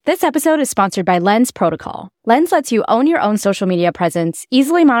This episode is sponsored by Lens Protocol. Lens lets you own your own social media presence,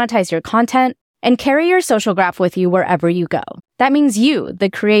 easily monetize your content, and carry your social graph with you wherever you go. That means you, the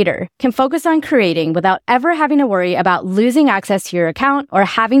creator, can focus on creating without ever having to worry about losing access to your account or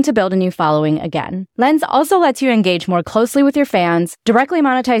having to build a new following again. Lens also lets you engage more closely with your fans, directly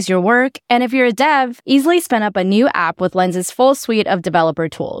monetize your work, and if you're a dev, easily spin up a new app with Lens's full suite of developer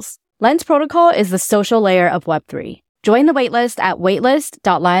tools. Lens Protocol is the social layer of Web3. Join the waitlist at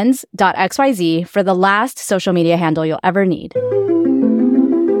waitlist.lens.xyz for the last social media handle you'll ever need.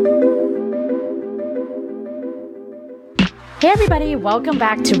 Hey everybody, welcome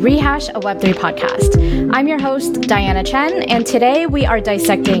back to Rehash, a Web3 podcast. I'm your host, Diana Chen, and today we are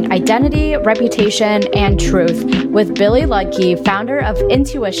dissecting identity, reputation, and truth with Billy Luedtke, founder of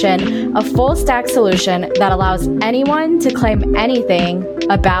Intuition, a full-stack solution that allows anyone to claim anything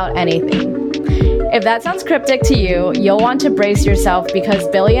about anything. If that sounds cryptic to you, you'll want to brace yourself because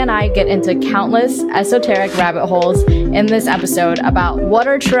Billy and I get into countless esoteric rabbit holes in this episode about what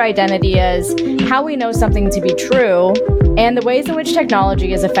our true identity is, how we know something to be true, and the ways in which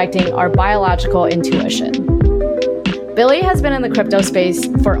technology is affecting our biological intuition. Billy has been in the crypto space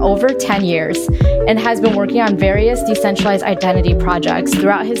for over 10 years and has been working on various decentralized identity projects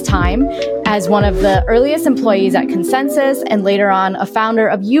throughout his time as one of the earliest employees at Consensus and later on a founder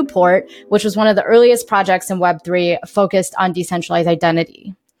of Uport, which was one of the earliest projects in Web3 focused on decentralized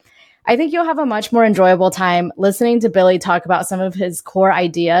identity. I think you'll have a much more enjoyable time listening to Billy talk about some of his core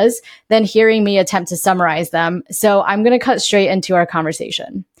ideas than hearing me attempt to summarize them. So I'm going to cut straight into our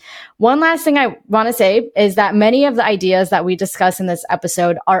conversation. One last thing I want to say is that many of the ideas that we discuss in this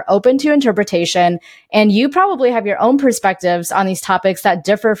episode are open to interpretation, and you probably have your own perspectives on these topics that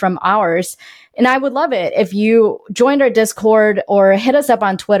differ from ours. And I would love it if you joined our Discord or hit us up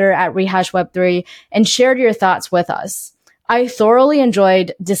on Twitter at RehashWeb3 and shared your thoughts with us. I thoroughly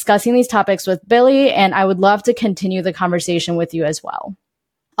enjoyed discussing these topics with Billy, and I would love to continue the conversation with you as well.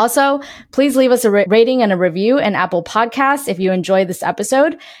 Also, please leave us a rating and a review in Apple Podcasts if you enjoyed this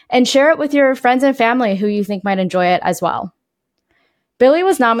episode, and share it with your friends and family who you think might enjoy it as well. Billy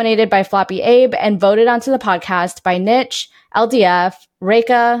was nominated by Floppy Abe and voted onto the podcast by Niche, LDF,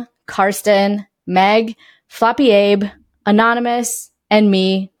 Reka, Karsten, Meg, Floppy Abe, Anonymous, and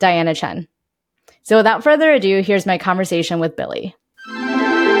me, Diana Chen. So without further ado, here's my conversation with Billy.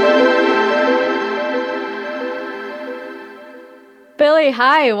 Billy,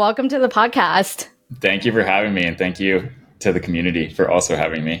 hi, welcome to the podcast. Thank you for having me, and thank you to the community for also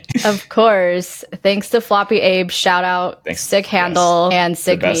having me. Of course. Thanks to Floppy Abe. Shout out. Thanks. Sick handle and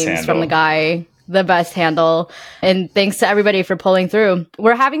sick memes from the guy. The best handle. And thanks to everybody for pulling through.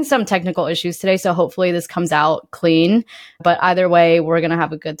 We're having some technical issues today, so hopefully this comes out clean. But either way, we're going to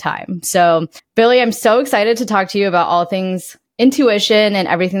have a good time. So, Billy, I'm so excited to talk to you about all things intuition and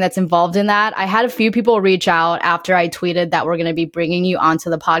everything that's involved in that. I had a few people reach out after I tweeted that we're going to be bringing you onto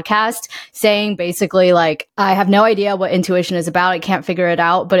the podcast, saying basically like, I have no idea what intuition is about. I can't figure it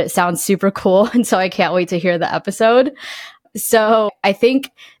out, but it sounds super cool. And so I can't wait to hear the episode. So I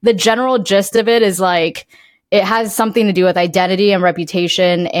think the general gist of it is like, it has something to do with identity and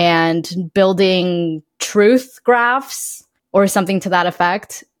reputation and building truth graphs or something to that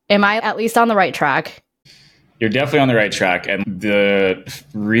effect. Am I at least on the right track? You're definitely on the right track. And the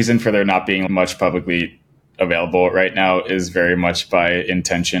reason for there not being much publicly available right now is very much by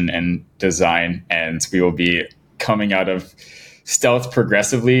intention and design. And we will be coming out of stealth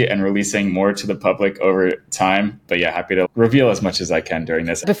progressively and releasing more to the public over time. But yeah, happy to reveal as much as I can during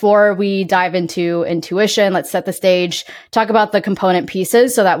this. Before we dive into intuition, let's set the stage, talk about the component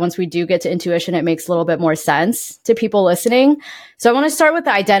pieces so that once we do get to intuition, it makes a little bit more sense to people listening. So I want to start with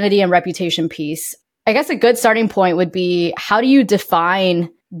the identity and reputation piece. I guess a good starting point would be, how do you define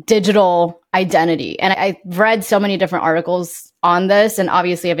digital identity? And I've read so many different articles on this, and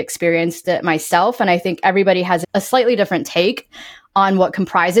obviously I've experienced it myself. And I think everybody has a slightly different take on what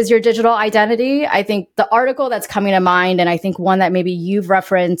comprises your digital identity. I think the article that's coming to mind, and I think one that maybe you've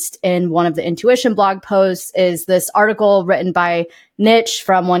referenced in one of the Intuition blog posts, is this article written by Niche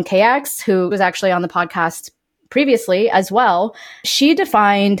from 1KX, who was actually on the podcast previously as well. She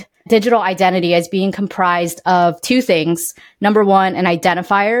defined digital identity as being comprised of two things. Number one, an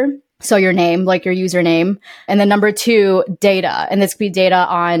identifier. So your name, like your username. And then number two, data. And this could be data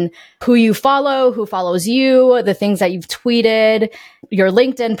on who you follow, who follows you, the things that you've tweeted, your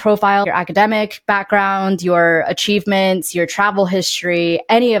LinkedIn profile, your academic background, your achievements, your travel history,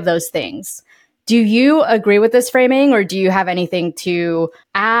 any of those things. Do you agree with this framing, or do you have anything to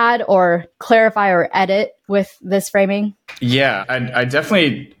add or clarify or edit with this framing? Yeah, I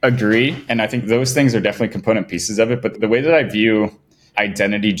definitely agree. And I think those things are definitely component pieces of it. But the way that I view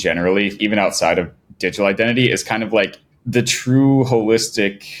identity generally, even outside of digital identity, is kind of like the true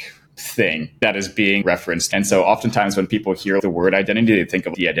holistic thing that is being referenced. And so oftentimes when people hear the word identity, they think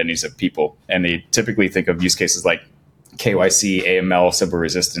of the identities of people. And they typically think of use cases like KYC, AML, civil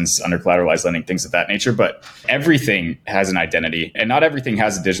resistance, under collateralized lending, things of that nature. But everything has an identity and not everything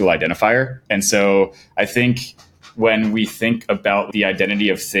has a digital identifier. And so I think when we think about the identity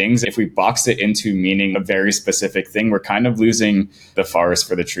of things, if we box it into meaning a very specific thing, we're kind of losing the forest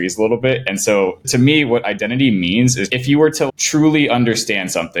for the trees a little bit. And so to me, what identity means is if you were to truly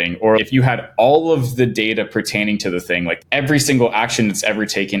understand something, or if you had all of the data pertaining to the thing, like every single action it's ever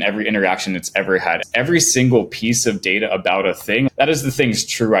taken, every interaction it's ever had, every single piece of data about a thing, that is the thing's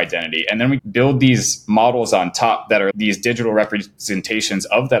true identity. And then we build these models on top that are these digital representations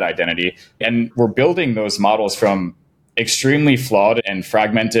of that identity. And we're building those models from extremely flawed and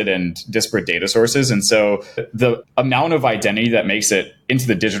fragmented and disparate data sources. And so the amount of identity that makes it into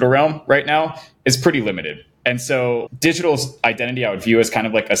the digital realm right now is pretty limited. And so digital identity, I would view as kind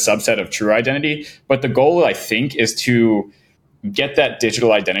of like a subset of true identity. But the goal, I think, is to get that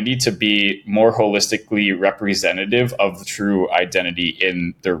digital identity to be more holistically representative of the true identity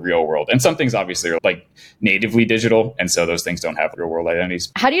in the real world. And some things obviously are like natively digital. And so those things don't have real world identities.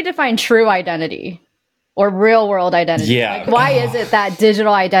 How do you define true identity? Or real world identity? Yeah. Like, why is it that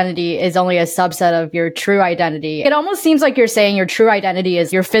digital identity is only a subset of your true identity? It almost seems like you're saying your true identity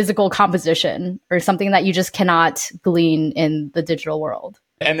is your physical composition or something that you just cannot glean in the digital world.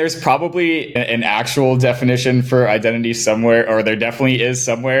 And there's probably an actual definition for identity somewhere, or there definitely is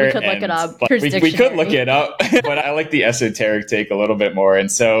somewhere. We could look it up. We could look it up, but I like the esoteric take a little bit more.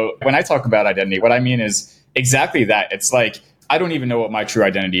 And so when I talk about identity, what I mean is exactly that. It's like, I don't even know what my true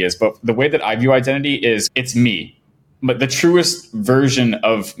identity is, but the way that I view identity is it's me, but the truest version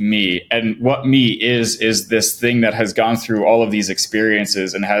of me. And what me is this thing that has gone through all of these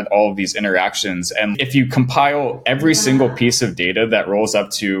experiences and had all of these interactions. And if you compile every single piece of data that rolls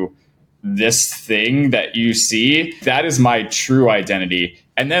up to this thing that you see, that is my true identity.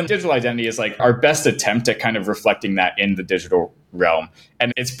 And then digital identity is like our best attempt at kind of reflecting that in the digital realm.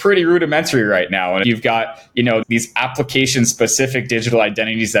 And it's pretty rudimentary right now. And you've got, these application specific digital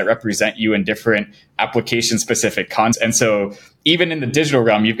identities that represent you in different application specific contexts. And so even in the digital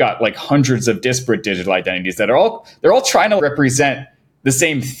realm, you've got like hundreds of disparate digital identities that they're all trying to represent the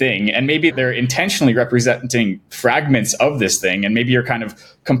same thing. And maybe they're intentionally representing fragments of this thing. And maybe you're kind of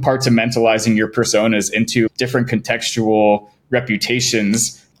compartmentalizing your personas into different contextual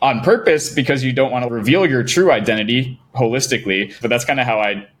reputations on purpose because you don't want to reveal your true identity holistically. But that's kind of how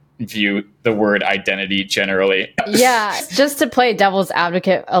I view the word identity generally. Yeah, just to play devil's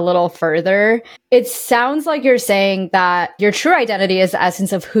advocate a little further, it sounds like you're saying that your true identity is the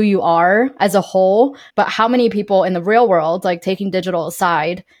essence of who you are as a whole, but how many people in the real world, like taking digital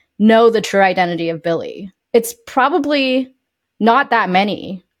aside, know the true identity of Billy? It's probably not that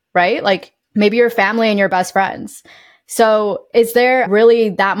many, right? Like maybe your family and your best friends. So is there really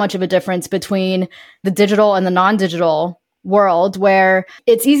that much of a difference between the digital and the non-digital world, where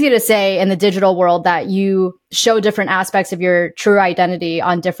it's easy to say in the digital world that you show different aspects of your true identity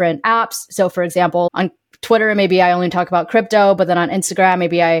on different apps? So for example, on Twitter, maybe I only talk about crypto, but then on Instagram,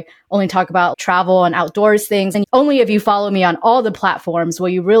 maybe I only talk about travel and outdoors things. And only if you follow me on all the platforms will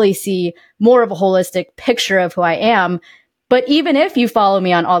you really see more of a holistic picture of who I am. But even if you follow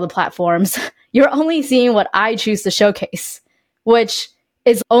me on all the platforms, you're only seeing what I choose to showcase, which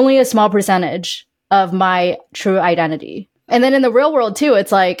is only a small percentage of my true identity. And then in the real world too,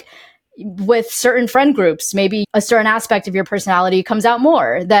 it's like with certain friend groups, maybe a certain aspect of your personality comes out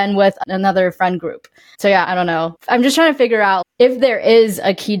more than with another friend group. So yeah, I don't know. I'm just trying to figure out if there is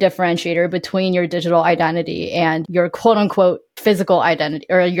a key differentiator between your digital identity and your quote unquote physical identity,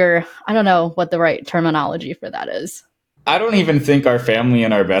 or I don't know what the right terminology for that is. I don't even think our family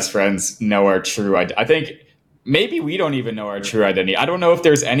and our best friends know our true identity. I think maybe we don't even know our true identity. I don't know if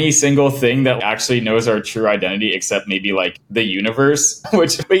there's any single thing that actually knows our true identity except maybe like the universe,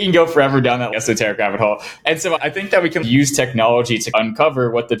 which we can go forever down that esoteric rabbit hole. And so I think that we can use technology to uncover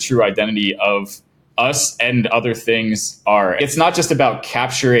what the true identity of us and other things are. It's not just about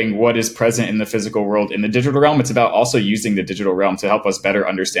capturing what is present in the physical world in the digital realm. It's about also using the digital realm to help us better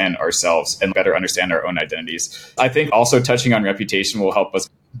understand ourselves and better understand our own identities. I think also touching on reputation will help us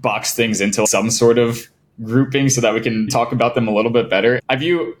box things into some sort of grouping so that we can talk about them a little bit better. I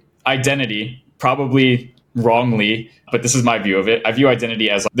view identity, probably wrongly, but this is my view of it. I view identity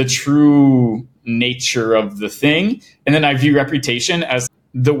as the true nature of the thing. And then I view reputation as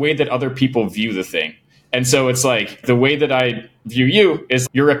the way that other people view the thing. And so it's like the way that I view you is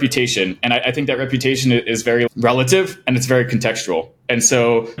your reputation. And I think that reputation is very relative and it's very contextual. And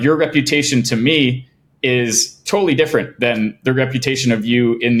so your reputation to me is totally different than the reputation of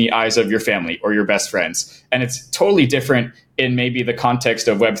you in the eyes of your family or your best friends. And it's totally different in maybe the context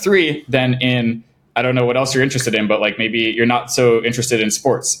of Web3 than in, I don't know what else you're interested in, but like maybe you're not so interested in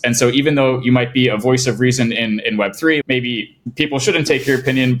sports. And so even though you might be a voice of reason in Web3, maybe people shouldn't take your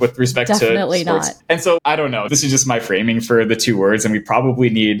opinion with respect to sports. Definitely not. And so I don't know. This is just my framing for the two words. And we probably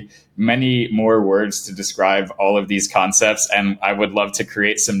need many more words to describe all of these concepts. And I would love to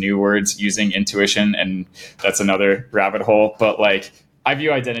create some new words using intuition. And that's another rabbit hole. But like, I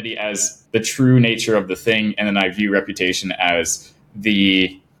view identity as the true nature of the thing. And then I view reputation as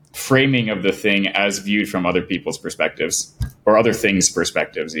the framing of the thing as viewed from other people's perspectives or other things'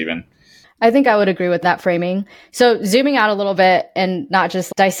 perspectives even. I think I would agree with that framing. So zooming out a little bit and not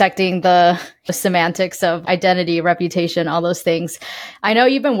just dissecting the semantics of identity, reputation, all those things. I know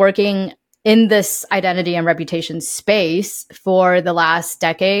you've been working in this identity and reputation space for the last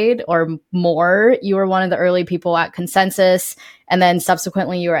decade or more. You were one of the early people at Consensus, and then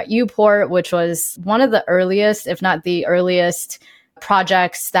subsequently you were at Uport, which was one of the earliest, if not the earliest,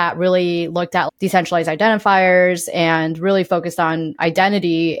 projects that really looked at decentralized identifiers and really focused on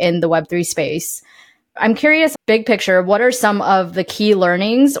identity in the Web3 space. I'm curious, big picture, what are some of the key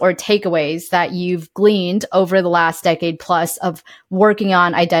learnings or takeaways that you've gleaned over the last decade plus of working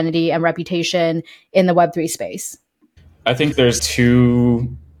on identity and reputation in the Web3 space? I think there's two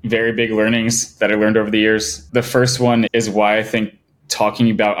very big learnings that I learned over the years. The first one is why I think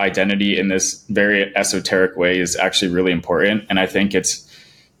talking about identity in this very esoteric way is actually really important. And I think it's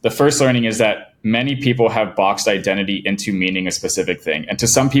the first learning is that many people have boxed identity into meaning a specific thing. And to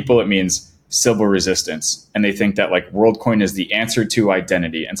some people, it means Sybil resistance. And they think that like WorldCoin is the answer to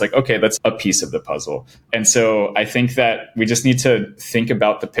identity. And it's like, okay, that's a piece of the puzzle. And so I think that we just need to think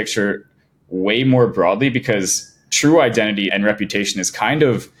about the picture way more broadly, because true identity and reputation is kind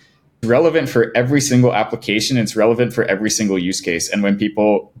of relevant for every single application. It's relevant for every single use case. And when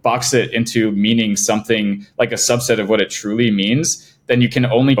people box it into meaning something like a subset of what it truly means, then you can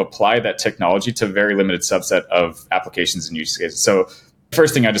only apply that technology to a very limited subset of applications and use cases. So the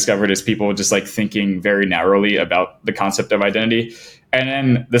first thing I discovered is people just like thinking very narrowly about the concept of identity. And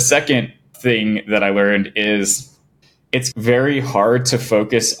then the second thing that I learned is it's very hard to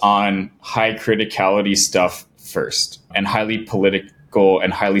focus on high criticality stuff first and highly political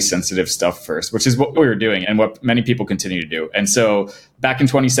and highly sensitive stuff first, which is what we were doing and what many people continue to do. And so back in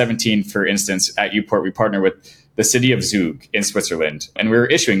 2017, for instance, at Uport, we partnered with the city of Zug in Switzerland, and we were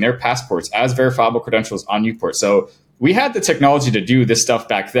issuing their passports as verifiable credentials on Uport. So we had the technology to do this stuff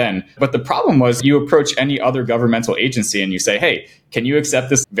back then. But the problem was you approach any other governmental agency and you say, hey, can you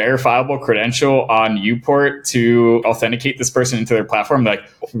accept this verifiable credential on Uport to authenticate this person into their platform? Like,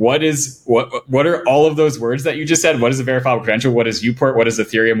 what are all of those words that you just said? What is a verifiable credential? What is Uport? What is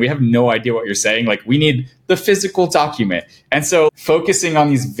Ethereum? We have no idea what you're saying. Like, we need the physical document. And so focusing on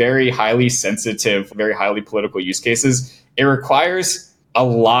these very highly sensitive, very highly political use cases, it requires a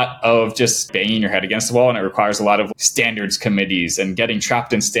lot of just banging your head against the wall, and it requires a lot of standards committees and getting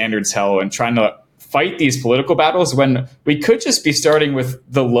trapped in standards hell and trying to fight these political battles when we could just be starting with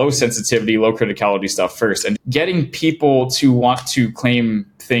the low sensitivity, low criticality stuff first and getting people to want to claim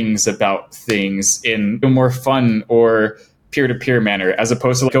things about things in a more fun or peer-to-peer manner, as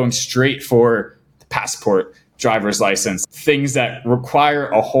opposed to going straight for passport, driver's license, things that require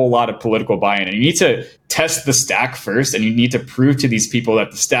a whole lot of political buy-in. And you need to test the stack first, and you need to prove to these people that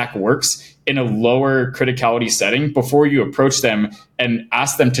the stack works in a lower criticality setting before you approach them and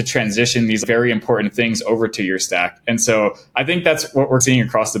ask them to transition these very important things over to your stack. And so I think that's what we're seeing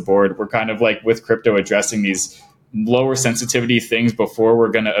across the board. We're kind of like with crypto addressing these lower sensitivity things before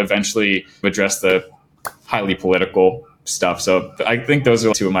we're going to eventually address the highly political stuff. So I think those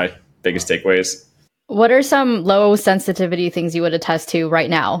are two of my biggest takeaways. What are some low sensitivity things you would attest to right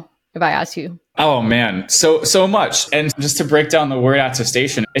now, if I ask you? Oh, man, so much. And just to break down the word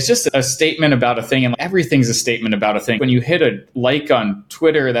attestation, it's just a statement about a thing. And everything's a statement about a thing. When you hit a like on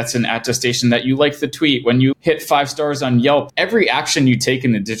Twitter, that's an attestation that you like the tweet. When you hit 5 stars on Yelp, every action you take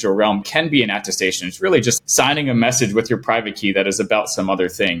in the digital realm can be an attestation. It's really just signing a message with your private key that is about some other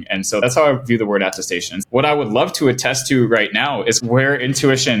thing. And so that's how I view the word attestation. What I would love to attest to right now is where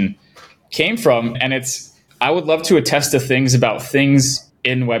intuition came from. And I would love to attest to things about things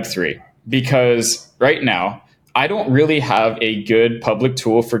in Web3, because right now I don't really have a good public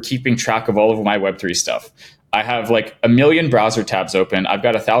tool for keeping track of all of my Web3 stuff. I have like a million browser tabs open. I've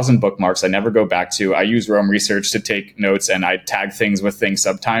got 1,000 bookmarks I never go back to. I use Roam Research to take notes and I tag things with things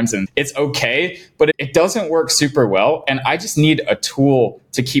sometimes. And it's okay, but it doesn't work super well. And I just need a tool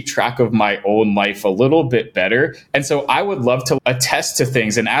to keep track of my own life a little bit better. And so I would love to attest to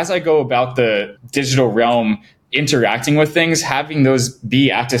things. And as I go about the digital realm, interacting with things, having those be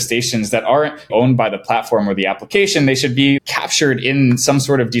attestations that aren't owned by the platform or the application, they should be captured in some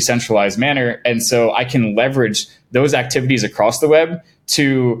sort of decentralized manner. And so I can leverage those activities across the web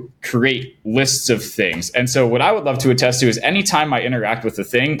to create lists of things. And so what I would love to attest to is anytime I interact with a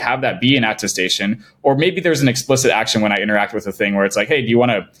thing, have that be an attestation, or maybe there's an explicit action when I interact with a thing where it's like, hey, do you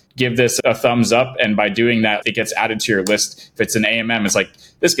want to give this a thumbs up? And by doing that, it gets added to your list. If it's an AMM, it's like,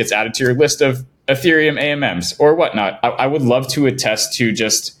 this gets added to your list of Ethereum AMMs or whatnot. I would love to attest to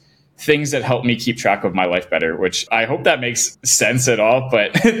just things that help me keep track of my life better, which I hope that makes sense at all.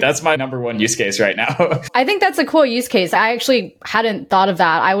 But that's my number one use case right now. I think that's a cool use case. I actually hadn't thought of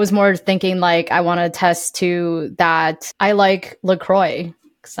that. I was more thinking like, I want to attest to that I like LaCroix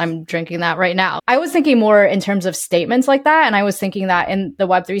because I'm drinking that right now. I was thinking more in terms of statements like that. And I was thinking that in the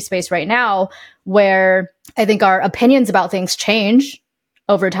Web3 space right now, where I think our opinions about things change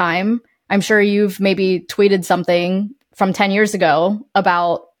over time. I'm sure you've maybe tweeted something from 10 years ago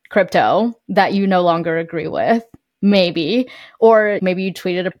about crypto that you no longer agree with, maybe. Or maybe you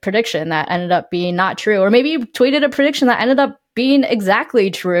tweeted a prediction that ended up being not true. Or maybe you tweeted a prediction that ended up being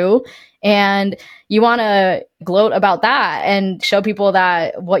exactly true. And you want to gloat about that and show people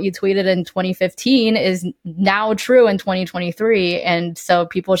that what you tweeted in 2015 is now true in 2023. And so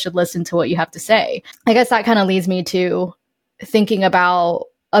people should listen to what you have to say. I guess that kind of leads me to thinking about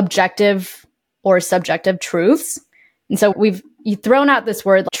objective or subjective truths. And so you've thrown out this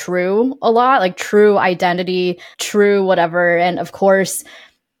word true a lot, like true identity, true whatever. And of course,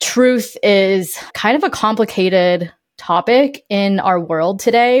 truth is kind of a complicated topic in our world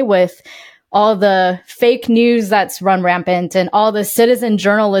today with all the fake news that's run rampant and all the citizen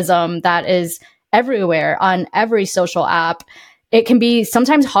journalism that is everywhere on every social app. It can be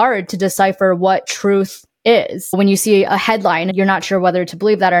sometimes hard to decipher what truth is. When you see a headline, you're not sure whether to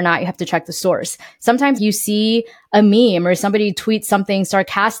believe that or not. You have to check the source. Sometimes you see a meme or somebody tweets something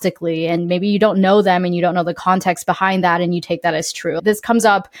sarcastically and maybe you don't know them and you don't know the context behind that and you take that as true. This comes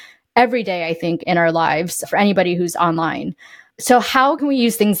up every day, I think, in our lives for anybody who's online. So how can we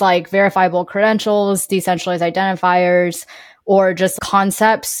use things like verifiable credentials, decentralized identifiers, or just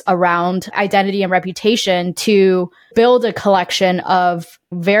concepts around identity and reputation to build a collection of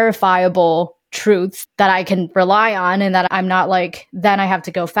verifiable truths that I can rely on and that I'm not like, then I have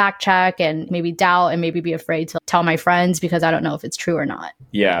to go fact check and maybe doubt and maybe be afraid to tell my friends because I don't know if it's true or not?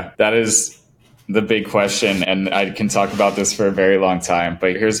 Yeah, that is the big question. And I can talk about this for a very long time,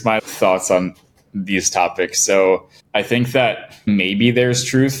 but here's my thoughts on these topics. So I think that maybe there's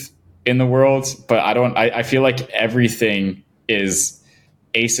truth in the world, but I feel like everything is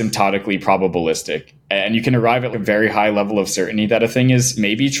asymptotically probabilistic. And you can arrive at a very high level of certainty that a thing is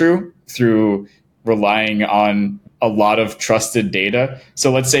maybe true through relying on a lot of trusted data.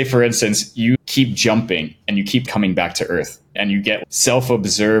 So let's say, for instance, you keep jumping and you keep coming back to Earth and you get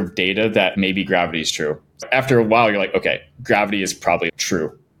self-observed data that maybe gravity is true. After a while, you're like, okay, gravity is probably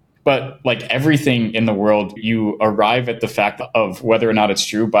true. But like everything in the world, you arrive at the fact of whether or not it's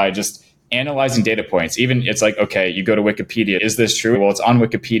true by just analyzing data points. Even it's like, okay, you go to Wikipedia. Is this true? Well, it's on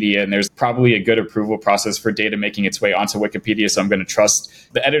Wikipedia and there's probably a good approval process for data making its way onto Wikipedia. So I'm going to trust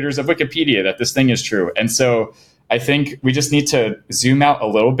the editors of Wikipedia that this thing is true. And so I think we just need to zoom out a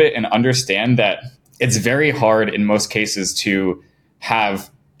little bit and understand that it's very hard in most cases to have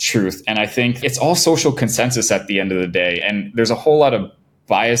truth. And I think it's all social consensus at the end of the day. And there's a whole lot of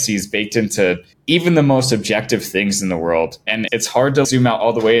biases baked into even the most objective things in the world. And it's hard to zoom out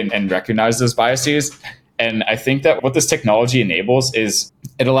all the way and recognize those biases. And I think that what this technology enables is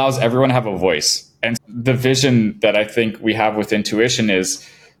it allows everyone to have a voice. And the vision that I think we have with intuition is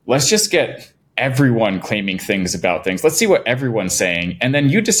let's just get everyone claiming things about things. Let's see what everyone's saying. And then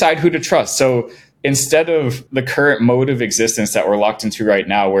you decide who to trust. So instead of the current mode of existence that we're locked into right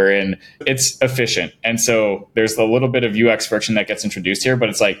now, wherein it's efficient. And so there's a little bit of UX friction that gets introduced here, but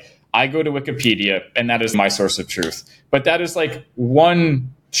it's like, I go to Wikipedia and that is my source of truth. But that is like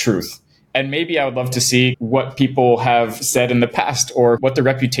one truth. And maybe I would love to see what people have said in the past or what the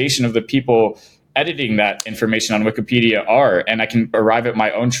reputation of the people editing that information on Wikipedia are. And I can arrive at my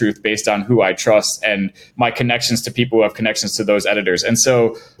own truth based on who I trust and my connections to people who have connections to those editors. And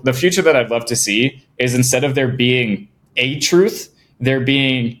so the future that I'd love to see is instead of there being a truth, there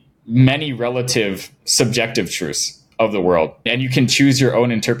being many relative subjective truths of the world. And you can choose your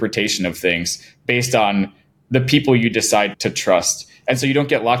own interpretation of things based on the people you decide to trust. And so you don't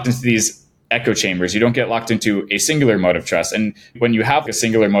get locked into these echo chambers. You don't get locked into a singular mode of trust. And when you have a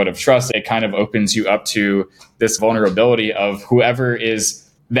singular mode of trust, it kind of opens you up to this vulnerability of whoever is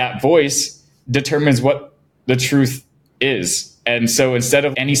that voice determines what the truth is. And so instead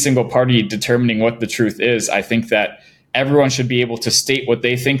of any single party determining what the truth is, I think that everyone should be able to state what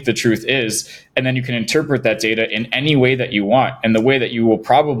they think the truth is. And then you can interpret that data in any way that you want. And the way that you will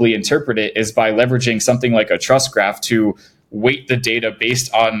probably interpret it is by leveraging something like a trust graph to weight the data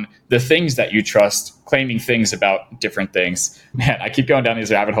based on the things that you trust, claiming things about different things. Man, I keep going down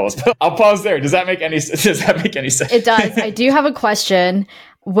these rabbit holes, but I'll pause there. Does that make any sense? It does. I do have a question,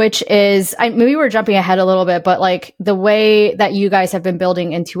 which is, maybe we're jumping ahead a little bit, but like the way that you guys have been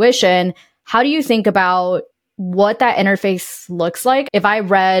building intuition, how do you think about what that interface looks like? If I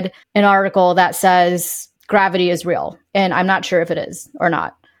read an article that says gravity is real, and I'm not sure if it is or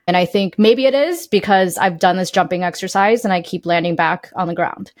not, and I think maybe it is because I've done this jumping exercise and I keep landing back on the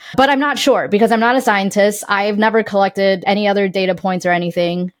ground. But I'm not sure because I'm not a scientist. I've never collected any other data points or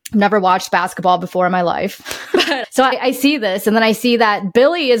anything. I've never watched basketball before in my life. So I see this and then I see that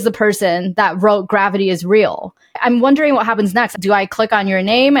Billy is the person that wrote Gravity is Real. I'm wondering what happens next. Do I click on your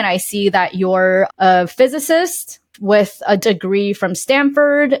name and I see that you're a physicist with a degree from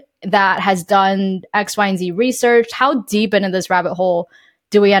Stanford that has done X, Y, and Z research? How deep into this rabbit hole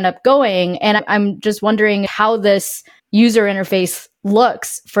do we end up going? And I'm just wondering how this user interface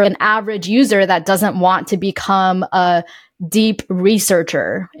looks for an average user that doesn't want to become a deep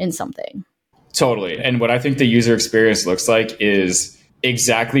researcher in something. Totally. And what I think the user experience looks like is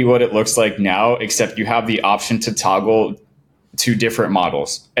exactly what it looks like now, except you have the option to toggle to different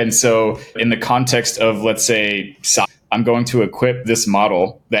models. And so in the context of, let's say, I'm going to equip this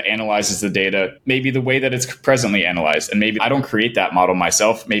model that analyzes the data, maybe the way that it's presently analyzed. And maybe I don't create that model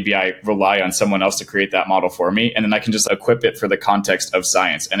myself. Maybe I rely on someone else to create that model for me. And then I can just equip it for the context of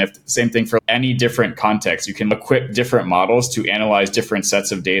science. And if same thing for any different context, you can equip different models to analyze different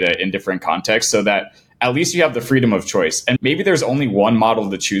sets of data in different contexts so that at least you have the freedom of choice. And maybe there's only one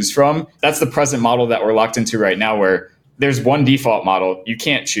model to choose from. That's the present model that we're locked into right now, where there's one default model you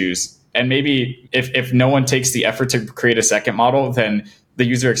can't choose. And maybe if no one takes the effort to create a second model, then the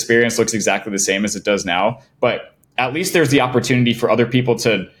user experience looks exactly the same as it does now. But at least there's the opportunity for other people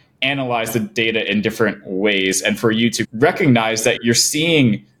to analyze the data in different ways and for you to recognize that you're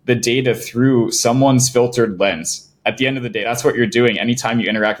seeing the data through someone's filtered lens. At the end of the day, that's what you're doing anytime you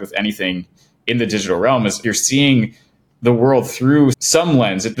interact with anything in the digital realm, is you're seeing the world through some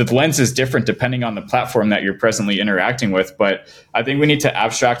lens. The lens is different depending on the platform that you're presently interacting with. But I think we need to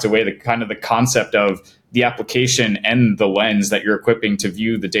abstract away the kind of the concept of the application and the lens that you're equipping to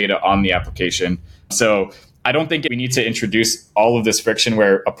view the data on the application. So I don't think we need to introduce all of this friction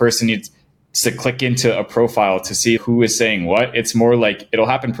where a person needs to click into a profile to see who is saying what. It's more like it'll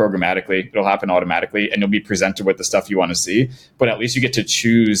happen programmatically, it'll happen automatically, and you'll be presented with the stuff you want to see. But at least you get to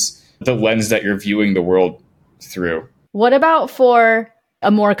choose the lens that you're viewing the world through. What about for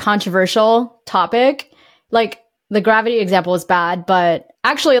a more controversial topic? Like the gravity example is bad, but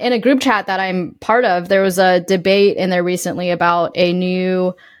actually in a group chat that I'm part of, there was a debate in there recently about a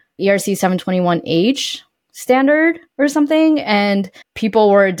new ERC 721H standard or something. And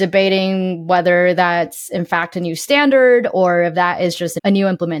people were debating whether that's in fact a new standard or if that is just a new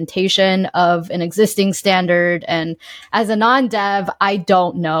implementation of an existing standard. And as a non-dev, I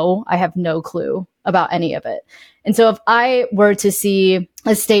don't know. I have no clue about any of it. And so if I were to see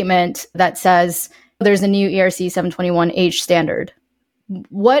a statement that says there's a new ERC 721H standard,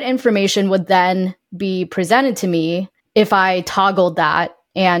 what information would then be presented to me if I toggled that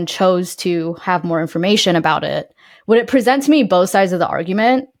and chose to have more information about it? Would it present to me both sides of the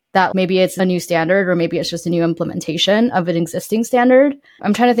argument that maybe it's a new standard or maybe it's just a new implementation of an existing standard?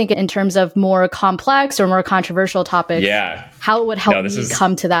 I'm trying to think in terms of more complex or more controversial topics. Yeah. How it would help me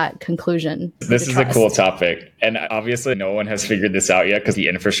come to that conclusion. This is a cool topic. And obviously no one has figured this out yet because the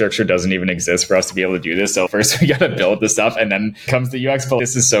infrastructure doesn't even exist for us to be able to do this. So first we got to build the stuff and then comes the UX. But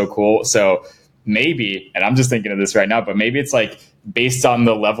this is so cool. So maybe, and I'm just thinking of this right now, but maybe it's like based on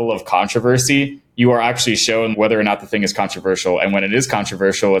the level of controversy, you are actually shown whether or not the thing is controversial. And when it is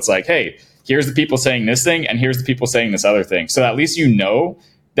controversial, it's like, hey, here's the people saying this thing and here's the people saying this other thing. So at least you know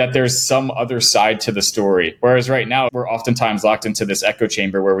that there's some other side to the story. Whereas right now, we're oftentimes locked into this echo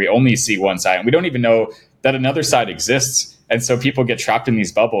chamber where we only see one side and we don't even know that another side exists. And so people get trapped in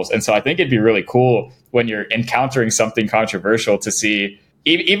these bubbles. And so I think it'd be really cool when you're encountering something controversial to see,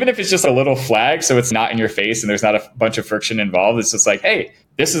 even if it's just a little flag, so it's not in your face and there's not a bunch of friction involved. It's just like, hey,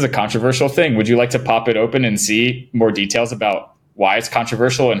 this is a controversial thing. Would you like to pop it open and see more details about why it's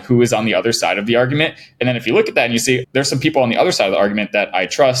controversial and who is on the other side of the argument. And then if you look at that and you see there's some people on the other side of the argument that I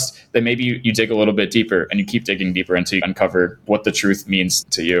trust, then maybe you dig a little bit deeper and you keep digging deeper until you uncover what the truth means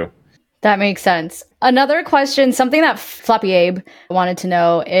to you. That makes sense. Another question, something that Floppy Abe wanted to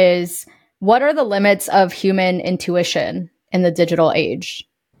know is, what are the limits of human intuition in the digital age?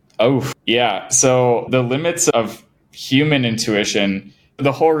 Oh, yeah. So the limits of human intuition,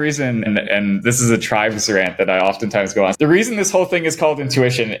 the whole reason, and this is a tribes rant that I oftentimes go on, the reason this whole thing is called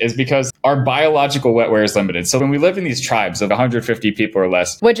intuition is because our biological wetware is limited. So when we live in these tribes of 150 people or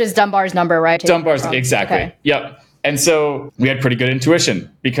less, which is Dunbar's number, right? Dunbar's, exactly. Okay. Yep. And so we had pretty good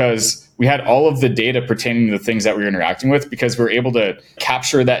intuition because we had all of the data pertaining to the things that we were interacting with, because we were able to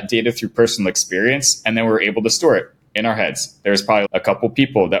capture that data through personal experience, and then we were able to store it in our heads. There's probably a couple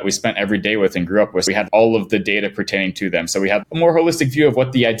people that we spent every day with and grew up with. We had all of the data pertaining to them. So we had a more holistic view of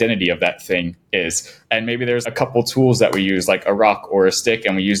what the identity of that thing is. And maybe there's a couple tools that we use, like a rock or a stick,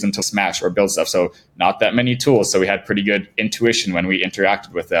 and we use them to smash or build stuff. So not that many tools. So we had pretty good intuition when we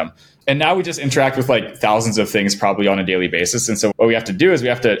interacted with them. And now we just interact with like thousands of things probably on a daily basis. And so what we have to do is we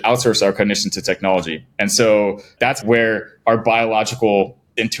have to outsource our cognition to technology. And so that's where our biological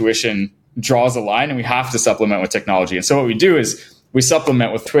intuition draws a line, and we have to supplement with technology. And so what we do is we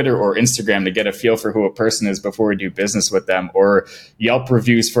supplement with Twitter or Instagram to get a feel for who a person is before we do business with them, or Yelp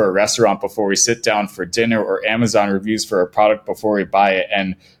reviews for a restaurant before we sit down for dinner, or Amazon reviews for a product before we buy it.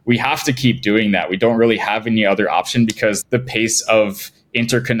 And we have to keep doing that. We don't really have any other option, because the pace of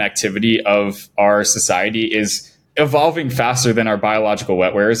interconnectivity of our society is evolving faster than our biological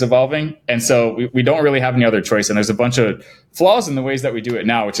wetware is evolving. And so we don't really have any other choice. And there's a bunch of flaws in the ways that we do it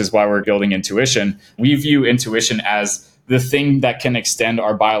now, which is why we're building intuition. We view intuition as the thing that can extend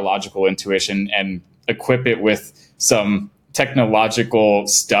our biological intuition and equip it with some technological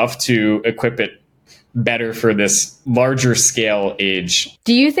stuff to equip it better for this larger scale age.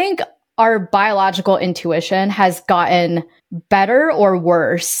 Do you think our biological intuition has gotten better or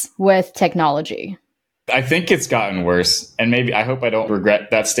worse with technology? I think it's gotten worse. And maybe, I hope I don't regret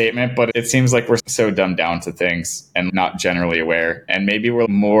that statement, but it seems like we're so dumbed down to things and not generally aware. And maybe we're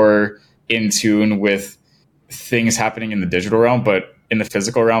more in tune with things happening in the digital realm, but in the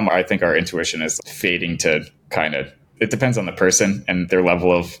physical realm, I think our intuition is fading to it depends on the person and their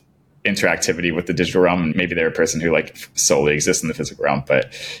level of interactivity with the digital realm. And maybe they're a person who like solely exists in the physical realm.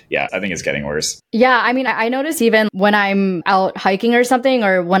 But yeah, I think it's getting worse. Yeah. I mean, I notice even when I'm out hiking or something,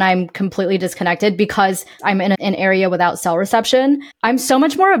 or when I'm completely disconnected because I'm in an area without cell reception, I'm so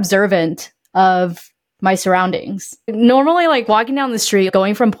much more observant of my surroundings. Normally, like walking down the street,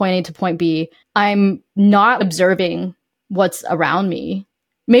 going from point A to point B, I'm not observing what's around me.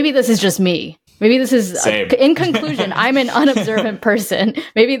 Maybe this is just me. Maybe this is, in conclusion, I'm an unobservant person.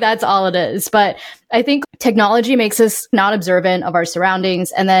 Maybe that's all it is. But I think technology makes us not observant of our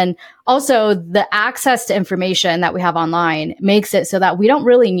surroundings. And then also the access to information that we have online makes it so that we don't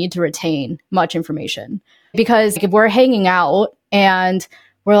really need to retain much information. Because if we're hanging out and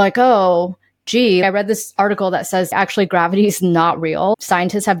we're like, oh, gee, I read this article that says actually gravity is not real.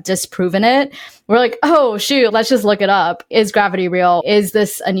 Scientists have disproven it. We're like, oh, shoot, let's just look it up. Is gravity real? Is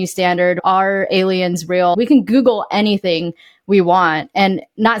this a new standard? Are aliens real? We can Google anything we want. And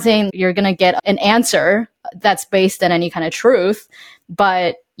not saying you're going to get an answer that's based on any kind of truth,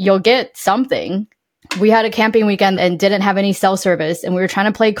 but you'll get something. We had a camping weekend and didn't have any cell service, and we were trying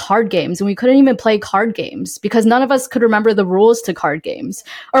to play card games, and we couldn't even play card games because none of us could remember the rules to card games.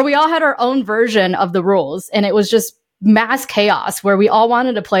 Or we all had our own version of the rules, and it was just mass chaos where we all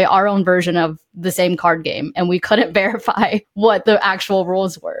wanted to play our own version of the same card game, and we couldn't verify what the actual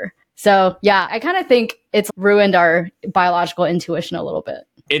rules were. So yeah, I kind of think it's ruined our biological intuition a little bit.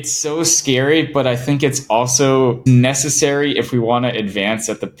 It's so scary, but I think it's also necessary if we want to advance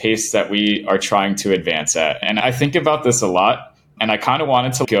at the pace that we are trying to advance at. And I think about this a lot, and I kind of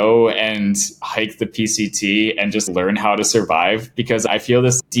wanted to go and hike the PCT and just learn how to survive, because I feel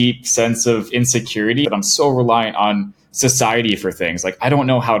this deep sense of insecurity that I'm so reliant on society for things. Like, I don't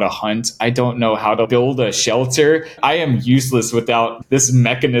know how to hunt. I don't know how to build a shelter. I am useless without this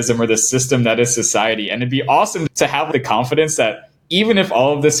mechanism or this system that is society. And it'd be awesome to have the confidence that even if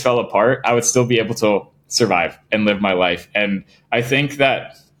all of this fell apart, I would still be able to survive and live my life. And I think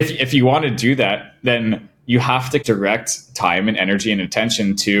that if you want to do that, then you have to direct time and energy and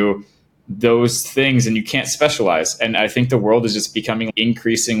attention to those things, and you can't specialize. And I think the world is just becoming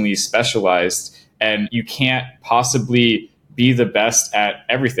increasingly specialized, and you can't possibly be the best at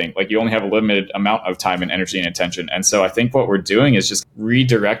everything. Like you only have a limited amount of time and energy and attention. And so I think what we're doing is just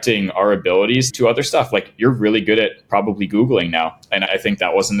redirecting our abilities to other stuff. Like you're really good at probably Googling now. And I think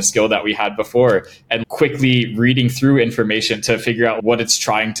that wasn't a skill that we had before, and quickly reading through information to figure out what it's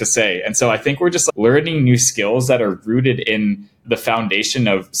trying to say. And so I think we're just learning new skills that are rooted in the foundation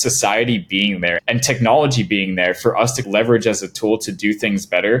of society being there and technology being there for us to leverage as a tool to do things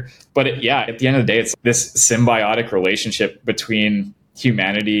better. But at the end of the day, it's this symbiotic relationship between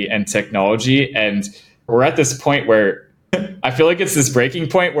humanity and technology. And we're at this point where I feel like it's this breaking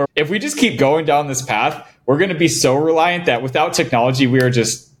point where if we just keep going down this path, we're going to be so reliant that without technology, we are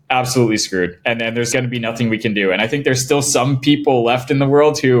just absolutely screwed. And then there's going to be nothing we can do. And I think there's still some people left in the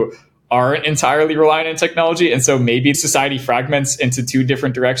world who aren't entirely reliant on technology. And so maybe society fragments into two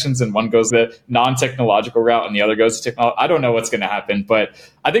different directions and one goes the non-technological route and the other goes to technology. I don't know what's going to happen, but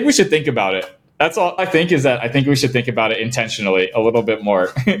I think we should think about it. That's all I think is that I think we should think about it intentionally a little bit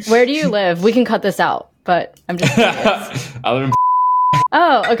more. Where do you live? We can cut this out, but I'm just curious. I live in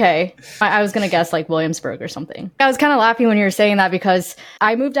Oh, okay. I was going to guess like Williamsburg or something. I was kind of laughing when you were saying that because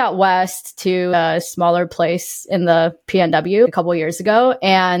I moved out west to a smaller place in the PNW a couple years ago,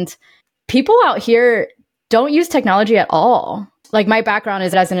 and people out here don't use technology at all. Like my background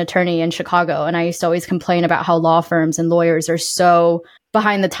is as an attorney in Chicago, and I used to always complain about how law firms and lawyers are so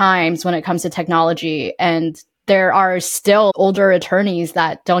behind the times when it comes to technology. And there are still older attorneys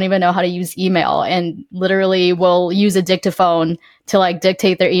that don't even know how to use email and literally will use a dictaphone to like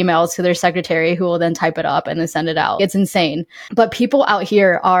dictate their emails to their secretary, who will then type it up and then send it out. It's insane. But people out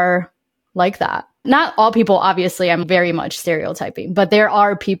here are like that. Not all people, obviously, I'm very much stereotyping, but there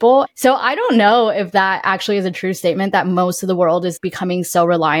are people. So I don't know if that actually is a true statement that most of the world is becoming so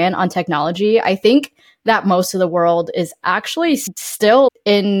reliant on technology. I think that most of the world is actually still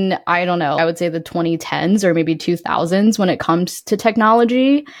in, I don't know, I would say the 2010s or maybe 2000s when it comes to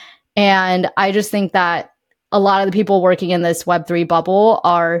technology. And I just think that a lot of the people working in this Web3 bubble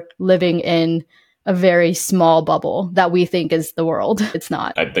are living in a very small bubble that we think is the world. It's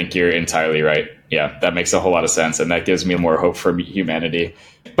not. I think you're entirely right. Yeah, that makes a whole lot of sense. And that gives me more hope for humanity.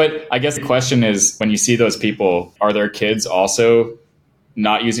 But I guess the question is, when you see those people, are their kids also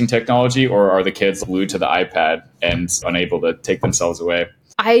not using technology, or are the kids glued to the iPad and unable to take themselves away?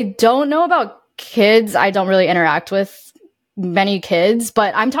 I don't know about kids. I don't really interact with many kids,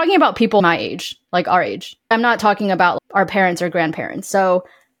 but I'm talking about people my age, like our age. I'm not talking about our parents or grandparents. So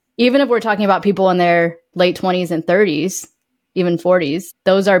even if we're talking about people in their late 20s and 30s, even 40s,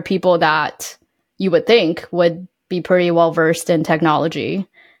 those are people that you would think would be pretty well versed in technology.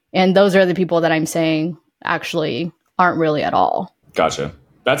 And those are the people that I'm saying actually aren't really at all. Gotcha.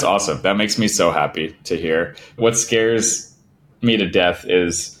 That's awesome. That makes me so happy to hear. What scares me to death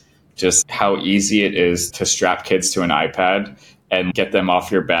is just how easy it is to strap kids to an iPad and get them off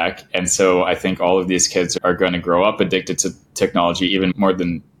your back. And so I think all of these kids are going to grow up addicted to technology even more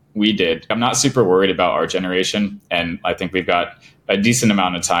than we did. I'm not super worried about our generation, and I think we've got a decent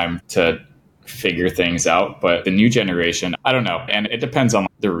amount of time to figure things out. But the new generation, I don't know. And it depends on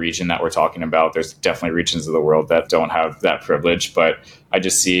the region that we're talking about. There's definitely regions of the world that don't have that privilege, but I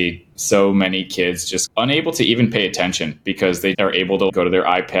just see so many kids just unable to even pay attention because they are able to go to their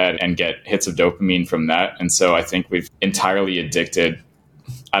iPad and get hits of dopamine from that. And so I think we've entirely addicted,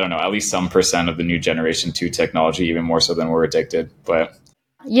 I don't know, at least some percent of the new generation to technology, even more so than we're addicted. But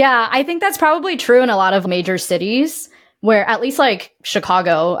yeah, I think that's probably true in a lot of major cities where, at least like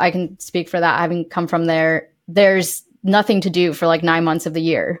Chicago, I can speak for that, having come from there, there's nothing to do for like 9 months of the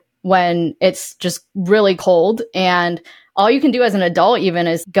year when it's just really cold. And all you can do as an adult even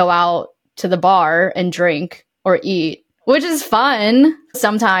is go out to the bar and drink or eat, which is fun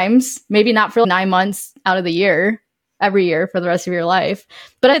sometimes, maybe not for 9 months out of the year, every year for the rest of your life.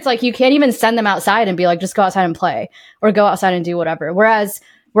 But it's like you can't even send them outside and be like, just go outside and play or go outside and do whatever. Whereas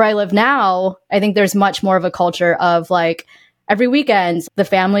where I live now, I think there's much more of a culture of like every weekend, the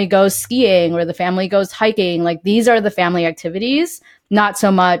family goes skiing or the family goes hiking. Like these are the family activities, not so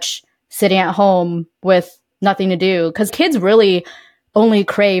much sitting at home with nothing to do. Because kids really only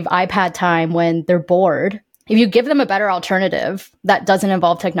crave iPad time when they're bored. If you give them a better alternative that doesn't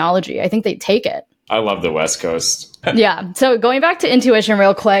involve technology, I think they take it. I love the West Coast. Yeah. So going back to intuition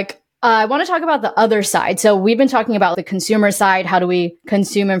real quick, I want to talk about the other side. So we've been talking about the consumer side. How do we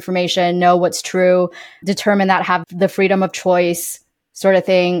consume information, know what's true, determine that, have the freedom of choice sort of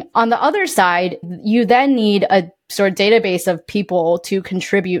thing. On the other side, you then need a sort of database of people to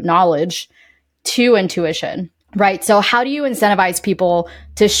contribute knowledge to intuition. Right. So how do you incentivize people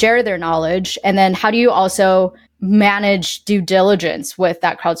to share their knowledge? And then how do you also manage due diligence with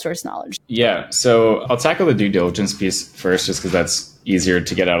that crowdsourced knowledge? Yeah. So I'll tackle the due diligence piece first, just because that's easier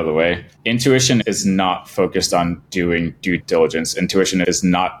to get out of the way. Intuition is not focused on doing due diligence. Intuition is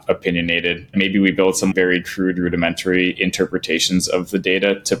not opinionated. Maybe we build some very crude, rudimentary interpretations of the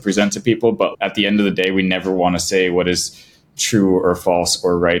data to present to people. But at the end of the day, we never want to say what is true or false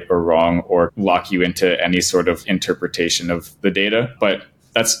or right or wrong or lock you into any sort of interpretation of the data. But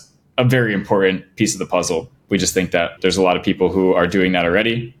that's a very important piece of the puzzle. We just think that there's a lot of people who are doing that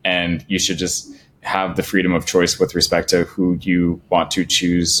already, and you should just have the freedom of choice with respect to who you want to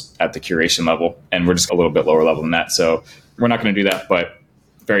choose at the curation level. And we're just a little bit lower level than that. So we're not going to do that, but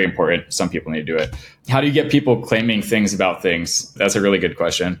very important. Some people need to do it. How do you get people claiming things about things? That's a really good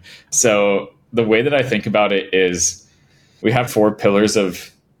question. So the way that I think about it is we have 4 pillars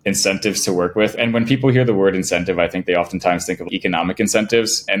of incentives to work with. And when people hear the word incentive, I think they oftentimes think of economic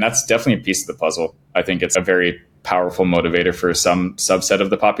incentives. And that's definitely a piece of the puzzle. I think it's a very powerful motivator for some subset of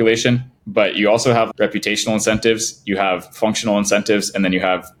the population. But you also have reputational incentives, you have functional incentives, and then you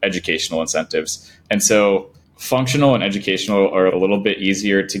have educational incentives. And so functional and educational are a little bit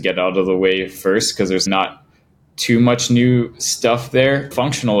easier to get out of the way first because there's not too much new stuff there.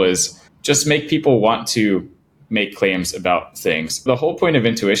 Functional is just make people want to make claims about things. The whole point of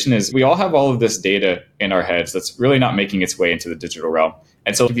intuition is we all have all of this data in our heads that's really not making its way into the digital realm.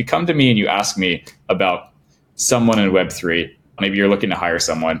 And so if you come to me and you ask me about someone in Web3, maybe you're looking to hire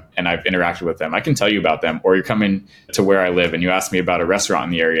someone and I've interacted with them, I can tell you about them. Or you're coming to where I live and you ask me about a restaurant in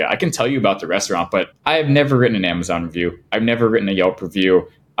the area, I can tell you about the restaurant, but I have never written an Amazon review. I've never written a Yelp review.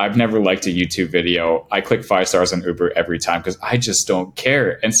 I've never liked a YouTube video. I click 5 stars on Uber every time because I just don't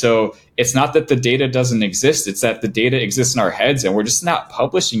care. And so it's not that the data doesn't exist. It's that the data exists in our heads and we're just not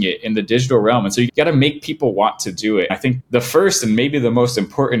publishing it in the digital realm. And so you got to make people want to do it. I think the first and maybe the most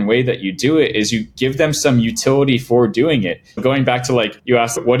important way that you do it is you give them some utility for doing it. Going back to like you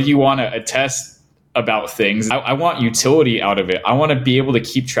asked, what do you want to attest about things? I want utility out of it. I want to be able to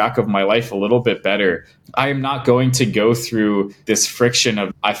keep track of my life a little bit better. I am not going to go through this friction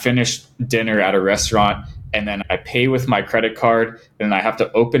of I finished dinner at a restaurant and then I pay with my credit card and I have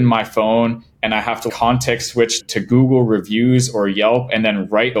to open my phone and I have to context switch to Google reviews or Yelp and then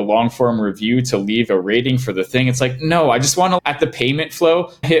write a long form review to leave a rating for the thing. It's like, no, I just want to, at the payment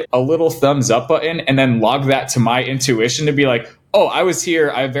flow, hit a little thumbs up button and then log that to my intuition to be like, oh, I was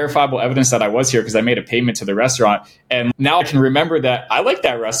here. I have verifiable evidence that I was here because I made a payment to the restaurant. And now I can remember that I like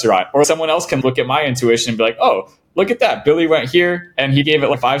that restaurant. Or someone else can look at my intuition and be like, oh, look at that. Billy went here and he gave it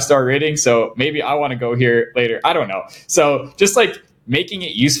like 5-star rating. So maybe I want to go here later. I don't know. So just like making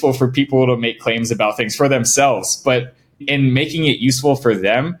it useful for people to make claims about things for themselves, but in making it useful for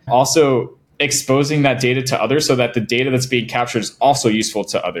them, also exposing that data to others so that the data that's being captured is also useful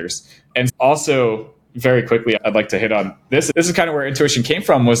to others. And also, very quickly, I'd like to hit on this. This is kind of where intuition came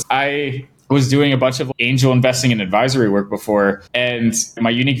from. Was I was doing a bunch of angel investing and advisory work before, and my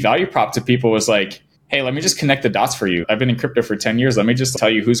unique value prop to people was like, hey, let me just connect the dots for you. I've been in crypto for 10 years. Let me just tell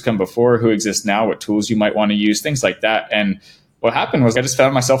you who's come before, who exists now, what tools you might want to use, things like that. And what happened was I just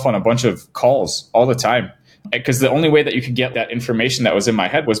found myself on a bunch of calls all the time because the only way that you could get that information that was in my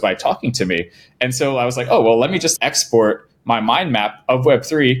head was by talking to me. And so I was like, oh, well, let me just export my mind map of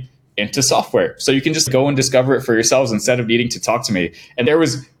Web3 into software. So you can just go and discover it for yourselves instead of needing to talk to me. And there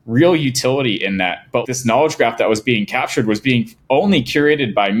was real utility in that. But this knowledge graph that was being captured was being only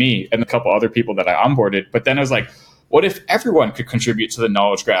curated by me and a couple other people that I onboarded. But then I was like, what if everyone could contribute to the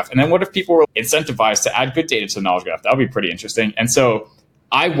knowledge graph? And then what if people were incentivized to add good data to the knowledge graph? That would be pretty interesting. And so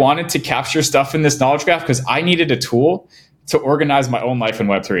I wanted to capture stuff in this knowledge graph because I needed a tool to organize my own life in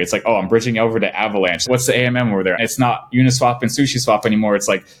Web3. It's like, oh, I'm bridging over to Avalanche. What's the AMM over there? It's not Uniswap and SushiSwap anymore. It's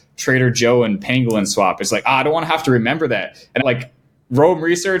like Trader Joe and Pangolin Swap. It's like, I don't want to have to remember that. And like Rome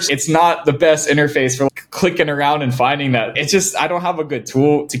Research, it's not the best interface for like clicking around and finding that. It's just, I don't have a good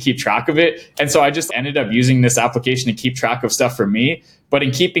tool to keep track of it. And so I just ended up using this application to keep track of stuff for me. But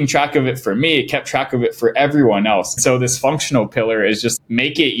in keeping track of it for me, it kept track of it for everyone else. So this functional pillar is just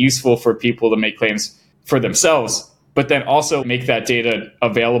make it useful for people to make claims for themselves, but then also make that data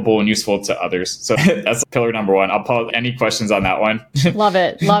available and useful to others. So that's pillar number 1. I'll pause. Any questions on that one? Love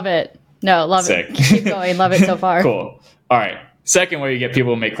it. Love it. No, love Sick. it. Keep going. Love it so far. Cool. All right. Second way you get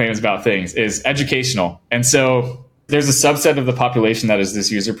people to make claims about things is educational. And so there's a subset of the population that is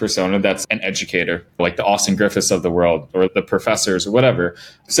this user persona that's an educator, like the Austin Griffiths of the world or the professors or whatever.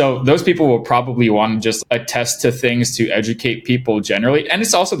 So those people will probably want to just attest to things to educate people generally. And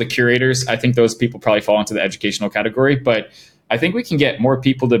it's also the curators. I think those people probably fall into the educational category. But I think we can get more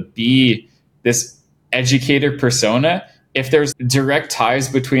people to be this educator persona if there's direct ties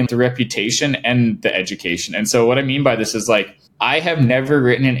between the reputation and the education. And so what I mean by this is like, I have never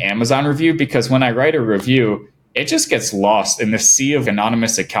written an Amazon review because when I write a review, it just gets lost in the sea of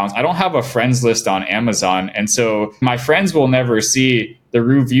anonymous accounts. I don't have a friends list on Amazon. And so my friends will never see the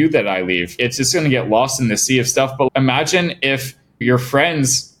review that I leave. It's just going to get lost in the sea of stuff. But imagine if your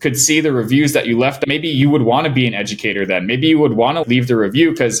friends could see the reviews that you left. Maybe you would want to be an educator then. Maybe you would want to leave the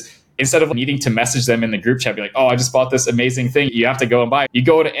review because instead of needing to message them in the group chat, be like, oh, I just bought this amazing thing you have to go and buy. You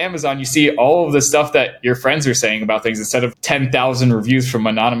go to Amazon, you see all of the stuff that your friends are saying about things instead of 10,000 reviews from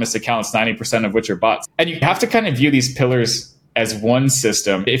anonymous accounts, 90% of which are bots. And you have to kind of view these pillars as one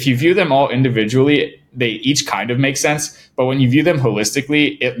system. If you view them all individually, they each kind of make sense. But when you view them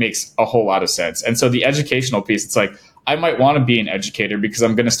holistically, it makes a whole lot of sense. And so the educational piece, it's like, I might want to be an educator because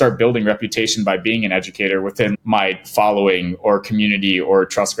I'm going to start building reputation by being an educator within my following or community or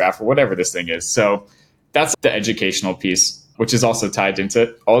trust graph or whatever this thing is. So that's the educational piece, which is also tied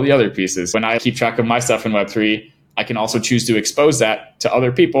into all the other pieces. When I keep track of my stuff in Web3, I can also choose to expose that to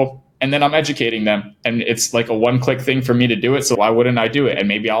other people. And then I'm educating them. And it's like a one-click thing for me to do it. So why wouldn't I do it? And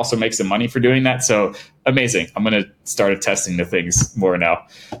maybe I also make some money for doing that. So amazing. I'm going to start testing the things more now.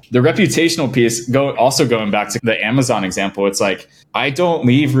 The reputational piece, also going back to the Amazon example, it's like, I don't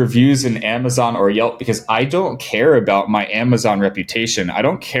leave reviews in Amazon or Yelp because I don't care about my Amazon reputation. I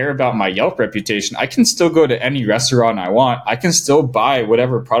don't care about my Yelp reputation. I can still go to any restaurant I want. I can still buy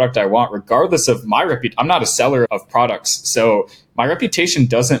whatever product I want, regardless of my reputation. I'm not a seller of products. So my reputation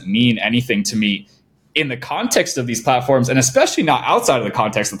doesn't mean anything to me in the context of these platforms, and especially not outside of the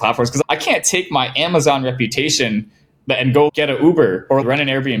context of the platforms, because I can't take my Amazon reputation and go get an Uber or rent an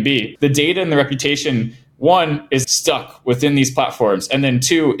Airbnb. The data and the reputation, one, is stuck within these platforms, and then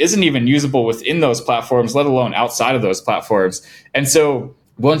two, isn't even usable within those platforms, let alone outside of those platforms. And so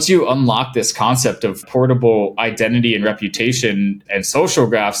once you unlock this concept of portable identity and reputation and social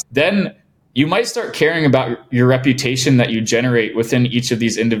graphs, then you might start caring about your reputation that you generate within each of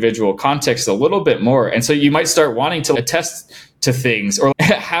these individual contexts a little bit more. And so you might start wanting to attest to things or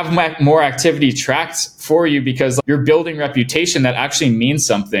have more activity tracked for you because you're building reputation that actually means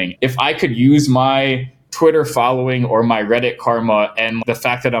something. If I could use my Twitter following or my Reddit karma and the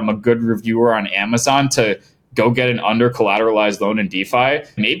fact that I'm a good reviewer on Amazon to go get an under collateralized loan in DeFi,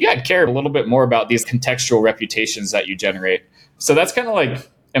 maybe I'd care a little bit more about these contextual reputations that you generate. So that's kind of like,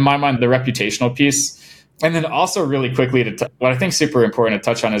 in my mind, the reputational piece. And then also really quickly, what I think is super important to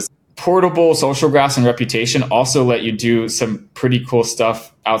touch on is portable social graphs and reputation also let you do some pretty cool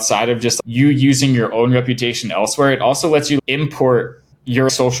stuff outside of just you using your own reputation elsewhere. It also lets you import your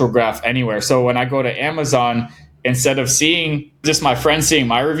social graph anywhere. So when I go to Amazon, instead of seeing just my friends seeing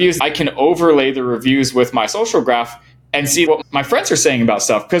my reviews, I can overlay the reviews with my social graph and see what my friends are saying about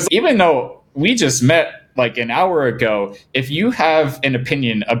stuff. Because even though we just met like an hour ago, if you have an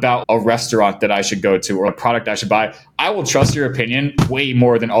opinion about a restaurant that I should go to or a product I should buy, I will trust your opinion way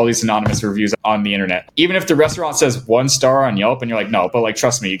more than all these anonymous reviews on the internet. Even if the restaurant says 1 star on Yelp and you're like, no, but like,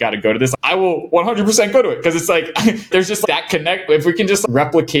 trust me, you got to go to this. I will 100% go to it because it's like, there's just that connect. If we can just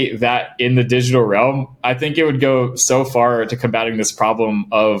replicate that in the digital realm, I think it would go so far to combating this problem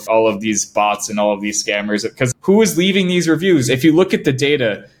of all of these bots and all of these scammers. Because who is leaving these reviews? If you look at the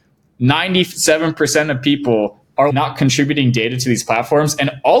data, 97% of people are not contributing data to these platforms.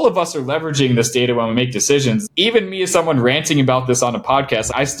 And all of us are leveraging this data when we make decisions. Even me as someone ranting about this on a podcast,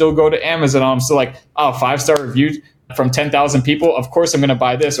 I still go to Amazon. I'm still like, oh, 5-star review from 10,000 people. Of course, I'm going to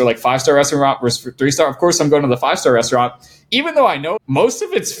buy this. Or like 5-star restaurant versus 3-star. Of course, I'm going to the 5-star restaurant. Even though I know most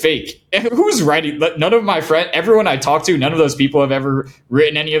of it's fake. And who's writing? None of my friends, everyone I talk to, none of those people have ever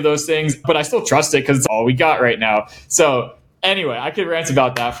written any of those things. But I still trust it because it's all we got right now. So anyway, I could rant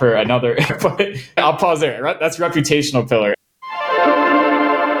about that for another, but I'll pause there. Right? That's reputational pillar.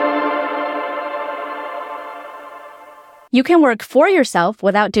 You can work for yourself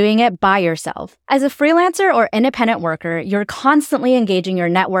without doing it by yourself. As a freelancer or independent worker, you're constantly engaging your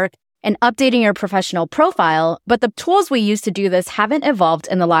network and updating your professional profile, but the tools we use to do this haven't evolved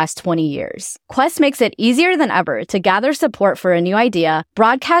in the last 20 years. Quest makes it easier than ever to gather support for a new idea,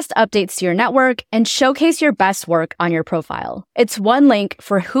 broadcast updates to your network, and showcase your best work on your profile. It's one link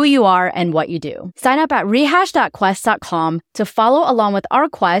for who you are and what you do. Sign up at rehash.quest.com to follow along with our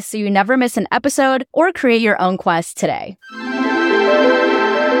quest so you never miss an episode or create your own quest today.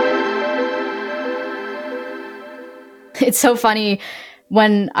 It's so funny.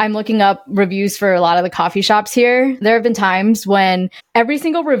 When I'm looking up reviews for a lot of the coffee shops here, there have been times when every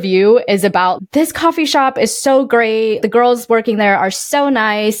single review is about this coffee shop is so great. The girls working there are so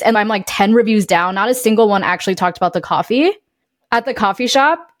nice. And I'm like 10 reviews down. Not a single one actually talked about the coffee at the coffee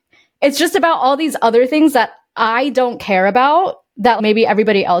shop. It's just about all these other things that I don't care about that maybe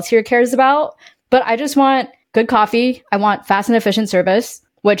everybody else here cares about. But I just want good coffee. I want fast and efficient service,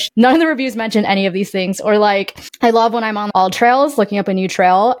 which none of the reviews mention any of these things. Or like, I love when I'm on all trails looking up a new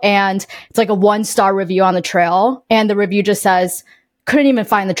trail and it's like a 1-star review on the trail. And the review just says, couldn't even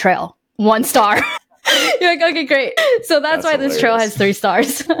find the trail. 1 star. You're like, okay, great. So that's why hilarious. This trail has 3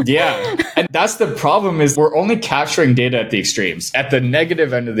 stars. Yeah. And that's the problem is we're only capturing data at the extremes. At the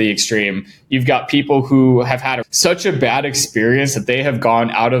negative end of the extreme, you've got people who have had such a bad experience that they have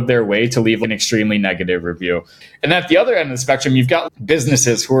gone out of their way to leave an extremely negative review. And at the other end of the spectrum, you've got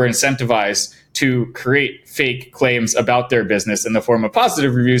businesses who are incentivized to create fake claims about their business in the form of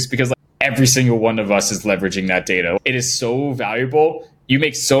positive reviews because every single one of us is leveraging that data. It is so valuable. You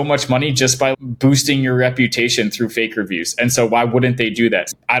make so much money just by boosting your reputation through fake reviews. And so why wouldn't they do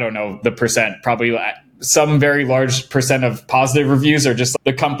that? I don't know the percent, probably some very large percent of positive reviews are just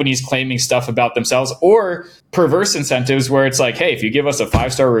the companies claiming stuff about themselves, or perverse incentives where it's like, hey, if you give us a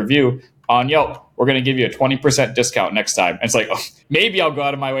 5-star review on Yelp, we're going to give you a 20% discount next time. And it's like, oh, maybe I'll go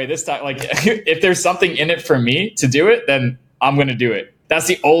out of my way this time. Like if there's something in it for me to do it, then I'm going to do it. That's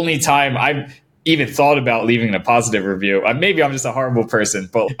the only time I've even thought about leaving a positive review. Maybe I'm just a horrible person,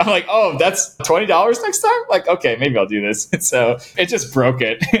 but I'm like, oh, that's $20 next time? Like, okay, maybe I'll do this. So it just broke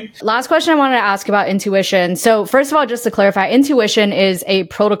it. Last question I wanted to ask about intuition. So first of all, just to clarify, intuition is a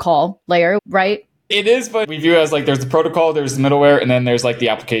protocol layer, right? It is, but we view it as like there's the protocol, there's the middleware, and then there's like the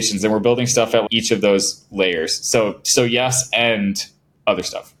applications, and we're building stuff at each of those layers. So yes, and other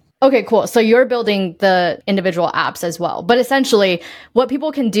stuff. Okay, cool. So you're building the individual apps as well. But essentially, what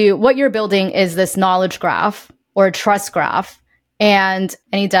people can do, what you're building is this knowledge graph or a trust graph. And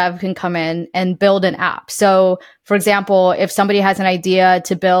any dev can come in and build an app. So, for example, if somebody has an idea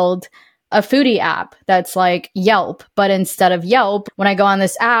to build a foodie app that's like Yelp, but instead of Yelp, when I go on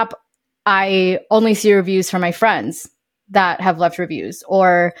this app, I only see reviews from my friends that have left reviews,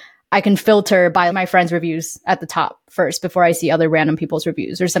 or I can filter by my friends' reviews at the top first before I see other random people's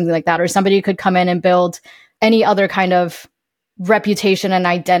reviews or something like that. Or somebody could come in and build any other kind of reputation and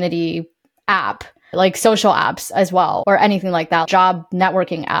identity app, like social apps as well, or anything like that, job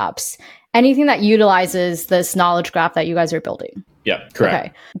networking apps, anything that utilizes this knowledge graph that you guys are building. Yeah, correct.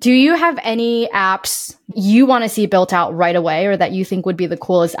 Okay. Do you have any apps you want to see built out right away or that you think would be the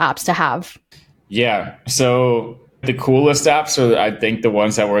coolest apps to have? Yeah. So the coolest apps are, I think, the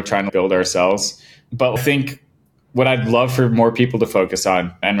ones that we're trying to build ourselves. But I think what I'd love for more people to focus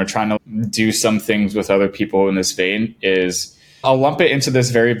on, and we're trying to do some things with other people in this vein, is I'll lump it into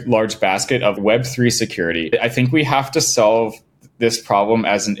this very large basket of Web3 security. I think we have to solve this problem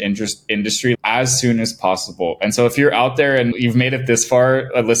as an industry as soon as possible. And so if you're out there and you've made it this far,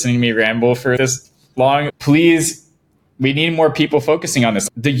 listening to me ramble for this long, please, we need more people focusing on this.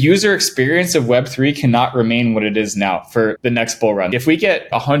 The user experience of Web3 cannot remain what it is now for the next bull run. If we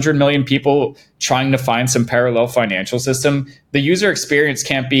get 100 million people trying to find some parallel financial system, the user experience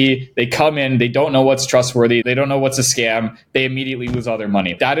can't be, they come in, they don't know what's trustworthy, they don't know what's a scam, they immediately lose all their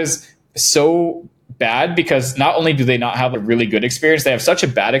money. That is so bad because not only do they not have a really good experience, they have such a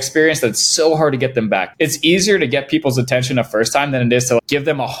bad experience that it's so hard to get them back. It's easier to get people's attention a first time than it is to give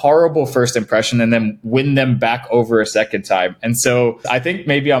them a horrible first impression and then win them back over a second time. And so I think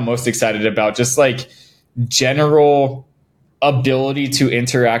maybe I'm most excited about just like general ability to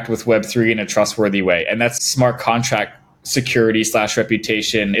interact with Web3 in a trustworthy way. And that's smart contract security /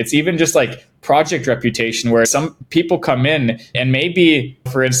 reputation. It's even just like project reputation where some people come in and maybe,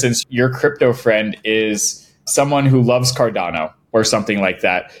 for instance, your crypto friend is someone who loves Cardano or something like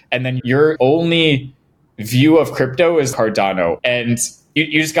that. And then your only view of crypto is Cardano. And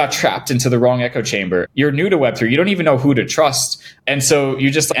you just got trapped into the wrong echo chamber. You're new to Web3. You don't even know who to trust. And so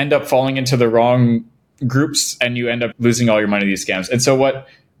you just end up falling into the wrong groups and you end up losing all your money to these scams. And so what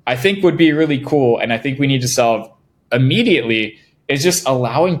I think would be really cool, and I think we need to solve immediately, is just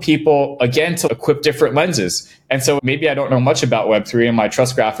allowing people, again, to equip different lenses. And so maybe I don't know much about Web3 and my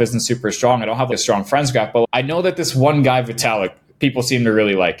trust graph isn't super strong. I don't have a strong friends graph, but I know that this one guy, Vitalik, people seem to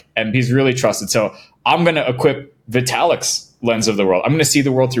really like, and he's really trusted. So I'm going to equip Vitalik's lens of the world. I'm going to see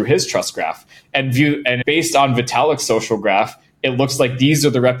the world through his trust graph and based on Vitalik's social graph, it looks like these are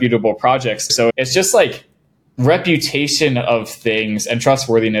the reputable projects. So it's just like reputation of things and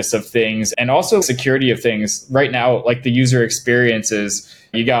trustworthiness of things and also security of things. Right now, like the user experiences,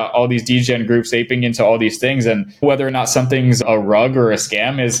 you got all these degen groups aping into all these things, and whether or not something's a rug or a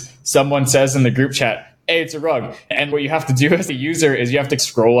scam is someone says in the group chat, hey, it's a rug. And what you have to do as a user is you have to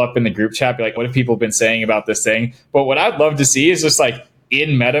scroll up in the group chat, be like, what have people been saying about this thing? But what I'd love to see is just like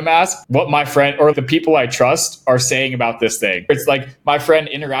in MetaMask what my friend or the people I trust are saying about this thing. It's like my friend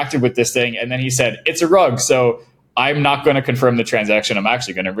interacted with this thing and then he said, it's a rug. So I'm not going to confirm the transaction. I'm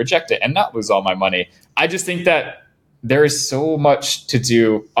actually going to reject it and not lose all my money. I just think that there is so much to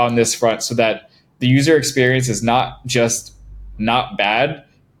do on this front so that the user experience is not just not bad,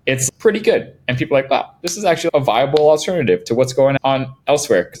 it's pretty good. And people are like, wow, this is actually a viable alternative to what's going on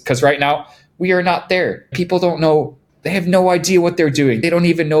elsewhere. Because right now, we are not there. People don't know. They have no idea what they're doing. They don't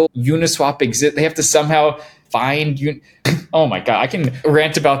even know Uniswap exists. They have to somehow find oh my God, I can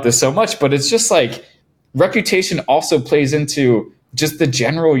rant about this so much, but it's just like reputation also plays into just the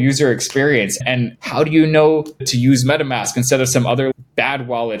general user experience. And how do you know to use MetaMask instead of some other bad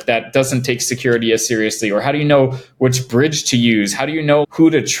wallet that doesn't take security as seriously? Or how do you know which bridge to use? How do you know who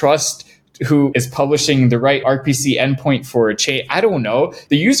to trust, who is publishing the right RPC endpoint for a chain? I don't know.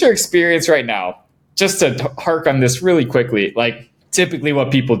 The user experience right now, just to hark on this really quickly, like typically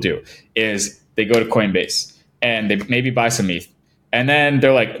what people do is they go to Coinbase and they maybe buy some ETH. And then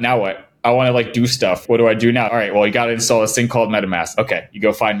they're like, now what? I want to like do stuff. What do I do now? All right, well, you got to install this thing called MetaMask. Okay, you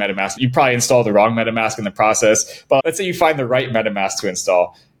go find MetaMask. You probably install the wrong MetaMask in the process, but let's say you find the right MetaMask to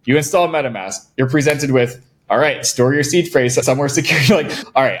install. You install MetaMask. You're presented with, all right, store your seed phrase somewhere secure. You're like,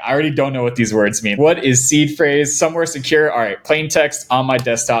 all right, I already don't know what these words mean. What is seed phrase? Somewhere secure. All right, plain text on my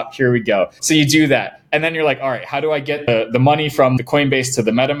desktop. Here we go. So you do that. And then you're like, all right, how do I get the money from the Coinbase to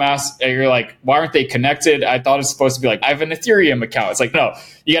the MetaMask? And you're like, why aren't they connected? I thought it's supposed to be like, I have an Ethereum account. It's like, no,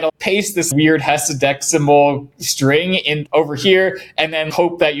 you got to paste this weird hexadecimal string in over here and then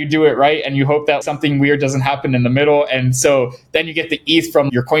hope that you do it right. And you hope that something weird doesn't happen in the middle. And so then you get the ETH from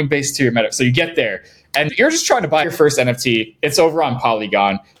your Coinbase to your Meta. So you get there. And you're just trying to buy your first NFT. It's over on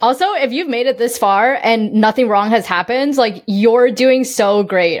Polygon. Also, if you've made it this far and nothing wrong has happened, like you're doing so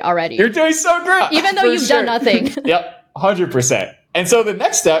great already. You're doing so great. Even though you've done nothing. Yep, 100%. And so the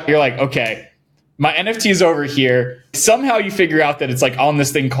next step, you're like, okay, my NFT is over here. Somehow you figure out that it's like on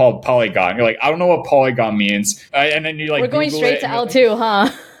this thing called Polygon. You're like, I don't know what Polygon means. And then you like, we're going Google straight to L2,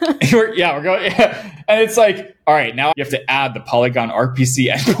 huh? we're going. Yeah. And it's like, all right, now you have to add the Polygon RPC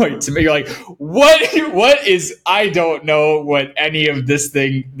endpoint to me. You're like, what is, I don't know what any of this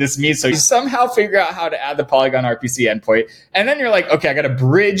means. So you somehow figure out how to add the Polygon RPC endpoint. And then you're like, okay, I got to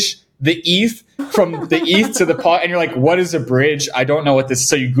bridge the ETH from the ETH to the and you're like, what is a bridge? I don't know what this is.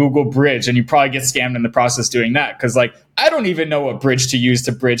 So you Google bridge and you probably get scammed in the process doing that. Cause like, I don't even know what bridge to use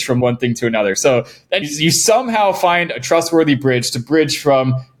to bridge from one thing to another. So then you somehow find a trustworthy bridge to bridge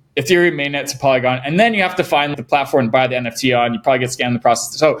from Ethereum mainnet to Polygon. And then you have to find the platform to buy the NFT on. You probably get scammed in the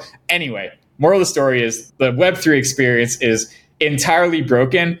process. So anyway, moral of the story is the Web3 experience is entirely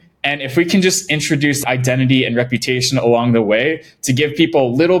broken. And if we can just introduce identity and reputation along the way to give people a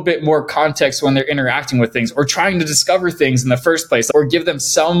little bit more context when they're interacting with things or trying to discover things in the first place, or give them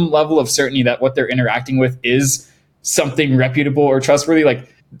some level of certainty that what they're interacting with is something reputable or trustworthy,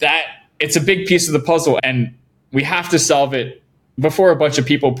 like that, it's a big piece of the puzzle and we have to solve it before a bunch of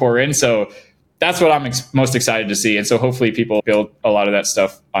people pour in. So that's what I'm most excited to see. And so hopefully people build a lot of that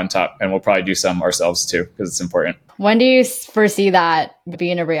stuff on top, and we'll probably do some ourselves too, because it's important. When do you foresee that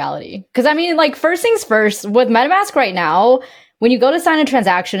being a reality? Because I mean, like, first things first, with MetaMask right now, when you go to sign a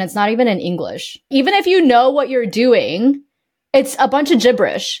transaction, it's not even in English. Even if you know what you're doing, it's a bunch of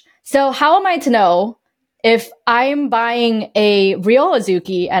gibberish. So how am I to know if I'm buying a real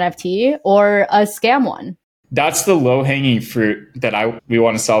Azuki NFT or a scam one? That's the low-hanging fruit that we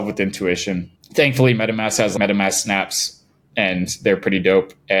want to solve with intuition. Thankfully, MetaMask has MetaMask snaps, and they're pretty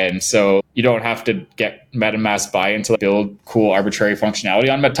dope. And so you don't have to get MetaMask buy-in to build cool arbitrary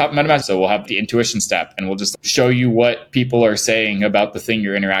functionality on top of MetaMask. So we'll have the intuition step, and we'll just show you what people are saying about the thing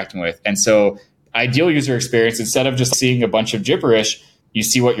you're interacting with. And so ideal user experience, instead of just seeing a bunch of gibberish, you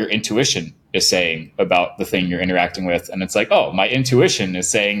see what your intuition is saying about the thing you're interacting with. And it's like, oh, my intuition is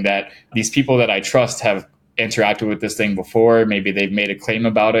saying that these people that I trust have interacted with this thing before. Maybe they've made a claim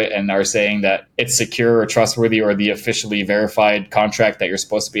about it and are saying that it's secure or trustworthy or the officially verified contract that you're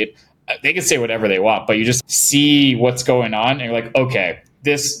supposed to be in. They can say whatever they want, but you just see what's going on and you're like, okay,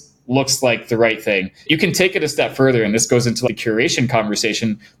 this looks like the right thing. You can take it a step further, and this goes into the curation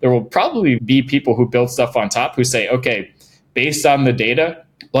conversation. There will probably be people who build stuff on top who say, okay, based on the data,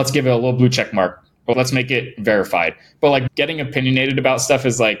 let's give it a little blue check mark, or let's make it verified. But like getting opinionated about stuff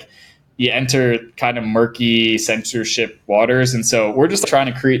is like, you enter kind of murky censorship waters. And so we're just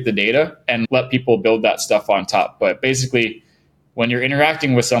trying to create the data and let people build that stuff on top. But basically, when you're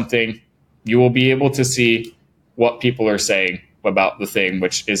interacting with something, you will be able to see what people are saying about the thing,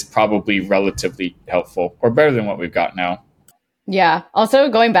 which is probably relatively helpful or better than what we've got now. Yeah. Also,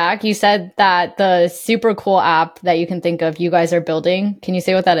 going back, you said that the super cool app that you can think of, you guys are building. Can you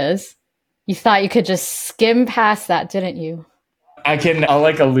say what that is? You thought you could just skim past that, didn't you? I'll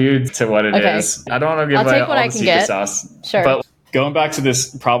like allude to what it Okay. is. I don't want to give I'll take what all I the can secret get. sauce. Sure. But going back to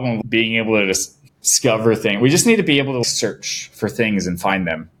this problem of being able to discover things, we just need to be able to search for things and find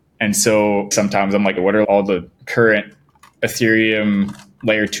them. And so sometimes I'm like, what are all the current Ethereum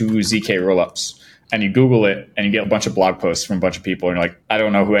layer 2 ZK rollups? And you Google it and you get a bunch of blog posts from a bunch of people. And you're like, I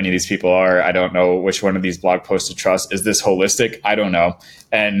don't know who any of these people are. I don't know which one of these blog posts to trust. Is this holistic? I don't know.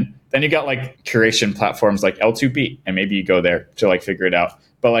 And then you got like curation platforms like L2B, and maybe you go there to like figure it out.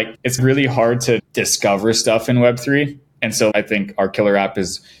 But like, it's really hard to discover stuff in Web3. And so I think our killer app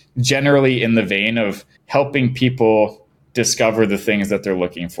is generally in the vein of helping people discover the things that they're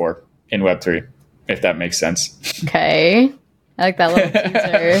looking for in Web3, if that makes sense. Okay. I like that little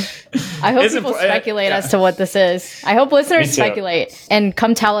teaser. I hope people speculate as to what this is. I hope listeners speculate and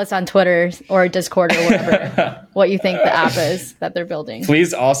come tell us on Twitter or Discord or whatever what you think the app is that they're building.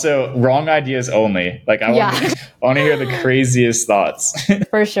 Please also, wrong ideas only. Like I want to hear the craziest thoughts.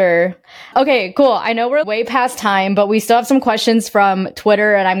 For sure. Okay, cool. I know we're way past time, but we still have some questions from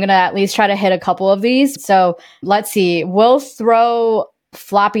Twitter, and I'm going to at least try to hit a couple of these. So let's see. We'll throw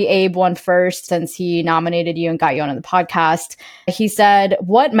Floppy Abe one first, since he nominated you and got you on the podcast. He said,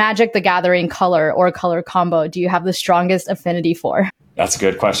 what Magic the Gathering color or color combo do you have the strongest affinity for? That's a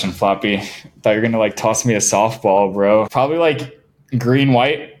good question, Floppy. Thought you were going to like toss me a softball, bro. Probably like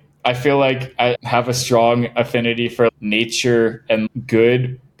green-white. I feel like I have a strong affinity for nature and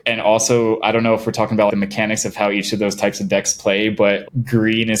good. And also, I don't know if we're talking about the mechanics of how each of those types of decks play, but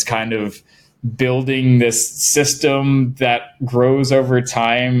green is kind of building this system that grows over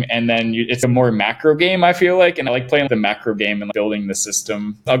time, and then it's a more macro game, I feel like, and I like playing the macro game and building the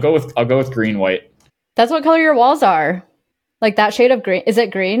system. I'll go with green white. That's what color your walls are. Like that shade of green. Is it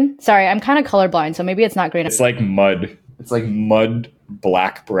green? Sorry, I'm kind of colorblind, so maybe it's not green. It's like mud. It's like mud,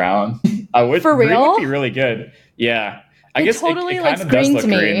 black, brown. I would For real? Green would be really good. Yeah. I guess totally it looks kind of green does to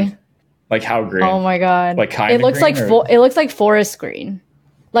look me. green. Like how green? Oh my god. Like kind of it looks green, like it looks like forest green.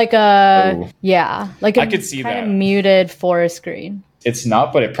 Like a like a I could see kind that. of muted forest green. It's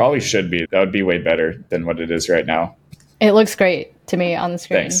not, but it probably should be. That would be way better than what it is right now. It looks great to me on the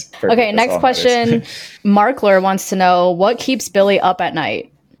screen. Thanks. Perfect. Okay, next question. Markler wants to know, what keeps Billy up at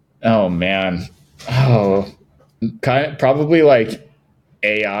night? Oh man. Probably like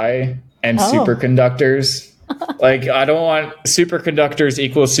AI and superconductors. Like, I don't want superconductors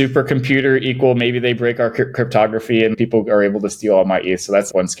equal supercomputer equal maybe they break our cryptography and people are able to steal all my ETH. So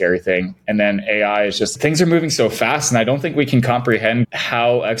that's one scary thing. And then AI is just, things are moving so fast, and I don't think we can comprehend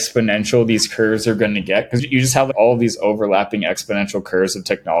how exponential these curves are going to get, because you just have all of these overlapping exponential curves of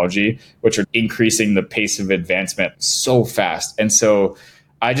technology, which are increasing the pace of advancement so fast. And so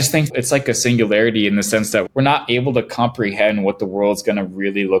I just think it's like a singularity in the sense that we're not able to comprehend what the world's going to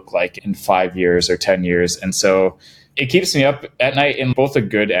really look like in 5 years or 10 years. And so it keeps me up at night in both a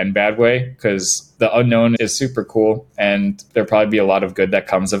good and bad way, because the unknown is super cool and there'll probably be a lot of good that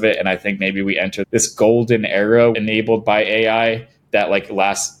comes of it. And I think maybe we enter this golden era enabled by AI that like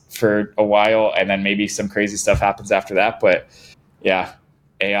lasts for a while, and then maybe some crazy stuff happens after that. But yeah,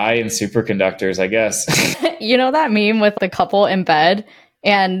 AI and superconductors, I guess. You know that meme with the couple in bed?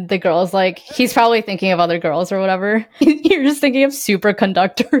 And the girl's like, he's probably thinking of other girls or whatever. You're just thinking of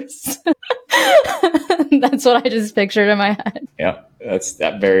superconductors. That's what I just pictured in my head. Yeah, that's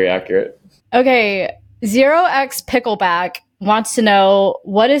very accurate. Okay, 0x Pickleback wants to know,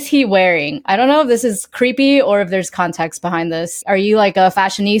 what is he wearing? I don't know if this is creepy or if there's context behind this. Are you like a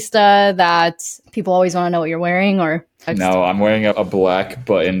fashionista that people always want to know what you're wearing? Or no, I'm wearing a black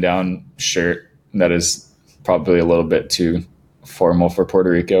button-down shirt that is probably a little bit too formal for Puerto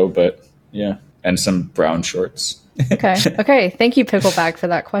Rico, but yeah, and some brown shorts. Okay. Thank you, Pickleback, for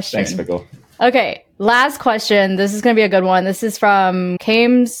that question. Thanks, Pickle. Okay, last question. This is going to be a good one. This is from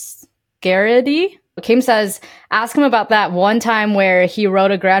Kames Garrity. Kim says, ask him about that one time where he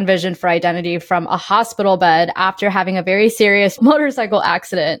wrote a grand vision for identity from a hospital bed after having a very serious motorcycle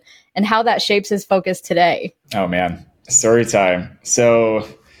accident, and how that shapes his focus today. Oh man, story time. So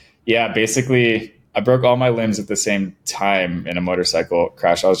yeah, basically I broke all my limbs at the same time in a motorcycle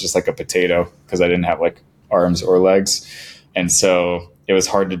crash. I was just like a potato because I didn't have like arms or legs. And so it was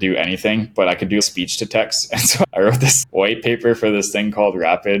hard to do anything, but I could do speech to text. And so I wrote this white paper for this thing called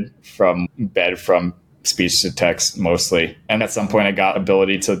Rapid, from speech to text mostly. And at some point I got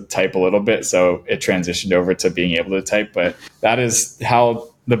ability to type a little bit. So it transitioned over to being able to type. But that is how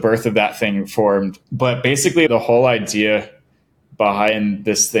the birth of that thing formed. But basically the whole idea behind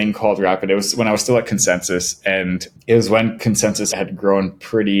this thing called Rapid. It was when I was still at Consensus, and it was when Consensus had grown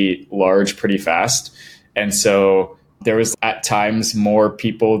pretty large, pretty fast. And so there was at times more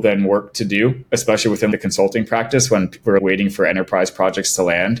people than work to do, especially within the consulting practice when people were waiting for enterprise projects to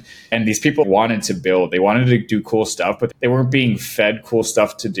land. And these people wanted to build, they wanted to do cool stuff, but they weren't being fed cool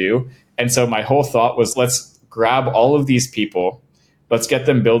stuff to do. And so my whole thought was, let's grab all of these people, let's get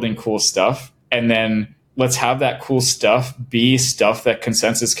them building cool stuff, and then let's have that cool stuff be stuff that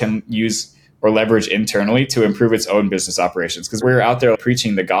Consensus can use or leverage internally to improve its own business operations. Because we're out there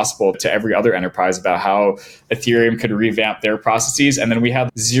preaching the gospel to every other enterprise about how Ethereum could revamp their processes. And then we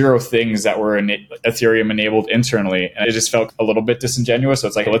had zero things that were Ethereum enabled internally. And it just felt a little bit disingenuous. So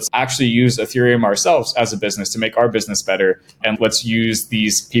it's like, let's actually use Ethereum ourselves as a business to make our business better. And let's use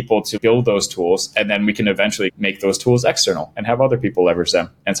these people to build those tools. And then we can eventually make those tools external and have other people leverage them.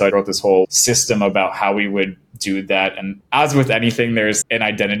 And so I wrote this whole system about how we would do that. And as with anything, there's an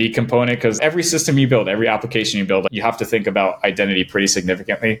identity component, because every system you build, every application you build, you have to think about identity pretty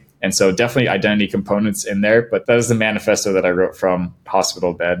significantly. And so definitely identity components in there, but that is the manifesto that I wrote from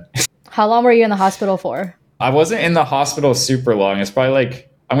hospital bed. How long were you in the hospital for? I wasn't in the hospital super long. It's probably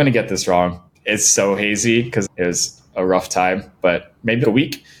like, I'm going to get this wrong. It's so hazy because it was a rough time, but maybe a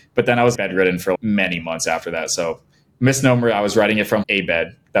week. But then I was bedridden for many months after that. So misnomer, I was writing it from a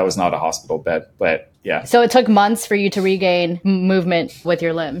bed. That was not a hospital bed, but yeah. So it took months for you to regain movement with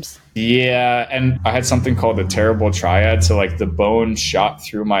your limbs. Yeah. And I had something called the terrible triad. So like the bone shot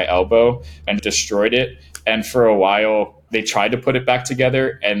through my elbow and destroyed it. And for a while, they tried to put it back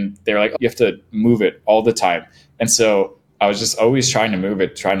together and they're like, you have to move it all the time. And so I was just always trying to move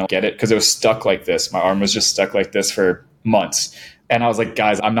it, trying to get it, because it was stuck like this. My arm was just stuck like this for months. And I was like,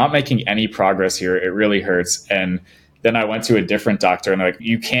 guys, I'm not making any progress here. It really hurts. And then I went to a different doctor and they're like,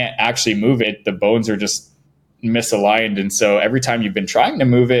 you can't actually move it. The bones are just misaligned. And so every time you've been trying to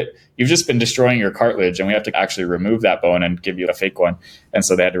move it, you've just been destroying your cartilage, and we have to actually remove that bone and give you a fake one. And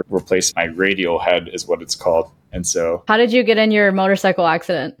so they had to replace my radial head is what it's called. And so how did you get in your motorcycle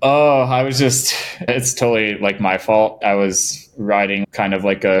accident? Oh, it's totally like my fault. I was riding kind of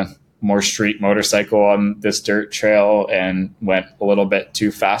like a more street motorcycle on this dirt trail and went a little bit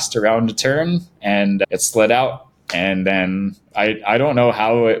too fast around a turn and it slid out. And then I don't know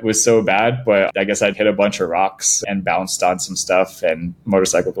how it was so bad, but I guess I'd hit a bunch of rocks and bounced on some stuff and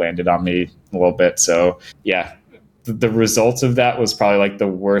motorcycle landed on me a little bit. So yeah, the result of that was probably like the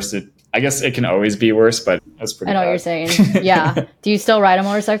worst. I guess it can always be worse, but that's pretty bad. I know what you're saying. Yeah. Do you still ride a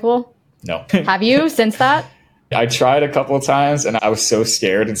motorcycle? No. Have you since that? I tried a couple of times and I was so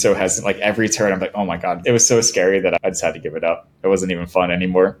scared and so hesitant. Like every turn, I'm like, oh my God, it was so scary that I just had to give it up. It wasn't even fun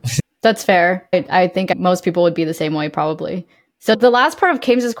anymore. That's fair. I think most people would be the same way, probably. So the last part of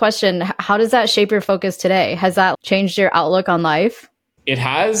Kames's question, how does that shape your focus today? Has that changed your outlook on life? It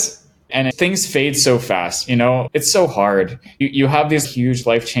has. And things fade so fast, it's so hard. You have these huge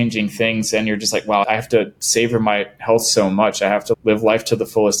life-changing things and you're just like, wow, I have to savor my health so much. I have to live life to the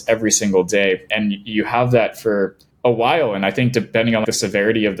fullest every single day. And you have that for a while. And I think depending on the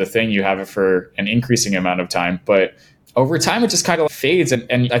severity of the thing, you have it for an increasing amount of time. But over time, it just kind of fades.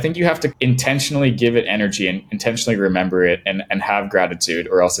 And I think you have to intentionally give it energy and intentionally remember it and have gratitude,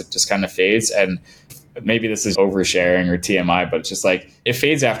 or else it just kind of fades. And maybe this is oversharing or TMI, but it's just like it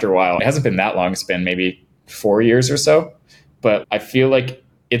fades after a while. It hasn't been that long. It's been maybe 4 years or so. But I feel like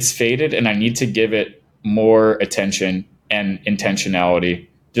it's faded and I need to give it more attention and intentionality,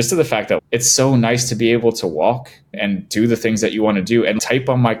 just to the fact that it's so nice to be able to walk and do the things that you want to do and type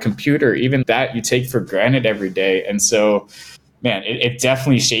on my computer, even that you take for granted every day. And so, man, it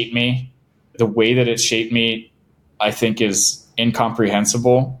definitely shaped me. The way that it shaped me, I think, is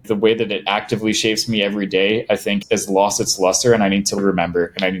incomprehensible. The way that it actively shapes me every day, I think, has lost its luster, and I need to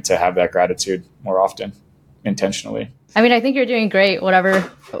remember and I need to have that gratitude more often, intentionally. I mean, I think you're doing great,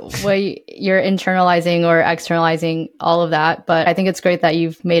 whatever way you're internalizing or externalizing all of that. But I think it's great that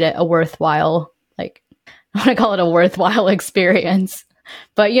you've made it a worthwhile, I want to call it a worthwhile experience.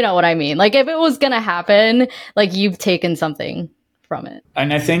 But you know what I mean? Like if it was going to happen, you've taken something from it.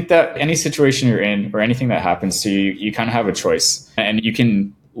 And I think that any situation you're in or anything that happens to you, you kind of have a choice. And you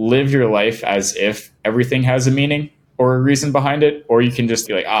can live your life as if everything has a meaning or a reason behind it, or you can just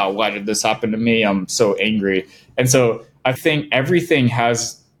be like, why did this happen to me? I'm so angry. And so I think everything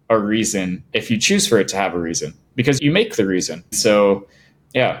has a reason if you choose for it to have a reason, because you make the reason. So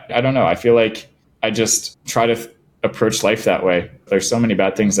yeah, I don't know. I feel like I just try to approach life that way. There's so many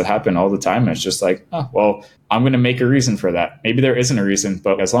bad things that happen all the time. And it's just like, well, I'm going to make a reason for that. Maybe there isn't a reason,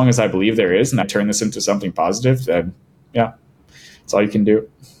 but as long as I believe there is and I turn this into something positive, then yeah, that's all you can do.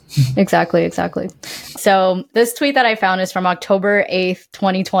 Exactly. So this tweet that I found is from October 8th,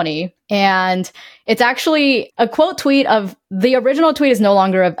 2020. And it's actually a quote tweet of the original tweet is no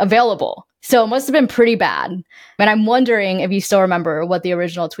longer available. So it must have been pretty bad. And I'm wondering if you still remember what the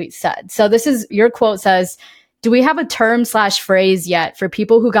original tweet said. So this is, your quote says, "Do we have a term/phrase yet for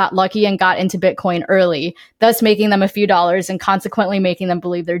people who got lucky and got into Bitcoin early, thus making them a few dollars and consequently making them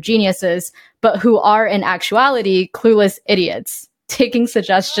believe they're geniuses, but who are in actuality clueless idiots? Taking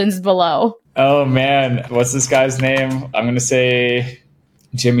suggestions below." Oh man, what's this guy's name? I'm going to say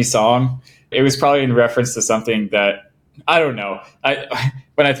Jimmy Song. It was probably in reference to something that, I don't know.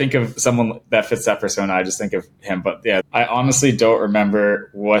 When I think of someone that fits that persona, I just think of him. But yeah, I honestly don't remember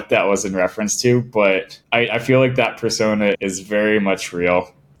what that was in reference to, but I feel like that persona is very much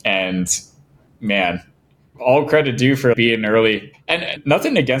real. And man, all credit due for being early, and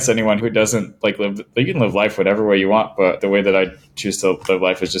nothing against anyone who doesn't live. You can live life whatever way you want, but the way that I choose to live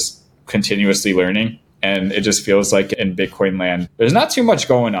life is just continuously learning. And it just feels like in Bitcoin land, there's not too much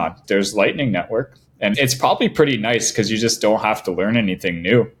going on. There's Lightning Network, and it's probably pretty nice because you just don't have to learn anything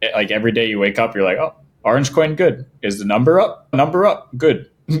new. Every day you wake up, you're like, oh, orange coin, good. Is the number up? Number up, good.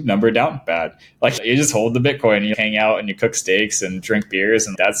 Number down, bad. You just hold the Bitcoin, you hang out and you cook steaks and drink beers,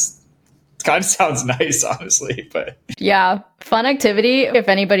 and that's kind of sounds nice, honestly. But yeah, fun activity. If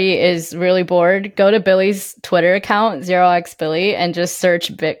anybody is really bored, go to Billy's Twitter account, 0xBilly, and just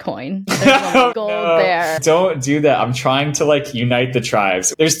search Bitcoin. There's gold there. Don't do that. I'm trying to unite the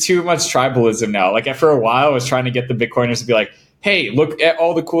tribes. There's too much tribalism now. For a while, I was trying to get the Bitcoiners to be like, hey, look at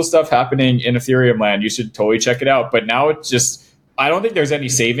all the cool stuff happening in Ethereum land. You should totally check it out. But now it's just, I don't think there's any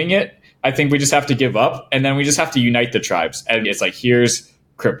saving it. I think we just have to give up, and then we just have to unite the tribes. And it's here's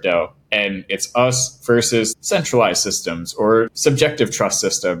crypto, and it's us versus centralized systems or subjective trust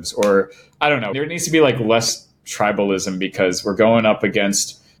systems, or I don't know. There needs to be less tribalism because we're going up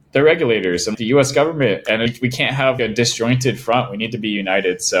against the regulators and the US government, and we can't have a disjointed front. We need to be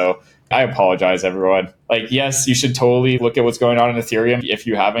united. So I apologize, everyone. Yes, you should totally look at what's going on in Ethereum if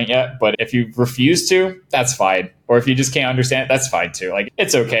you haven't yet. But if you refuse to, that's fine. Or if you just can't understand it, that's fine too.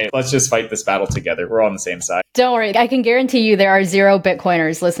 It's okay. Let's just fight this battle together. We're all on the same side. Don't worry. I can guarantee you there are 0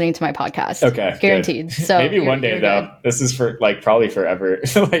 Bitcoiners listening to my podcast. Okay. Guaranteed. Good. So maybe one day though. Good. This is for probably forever.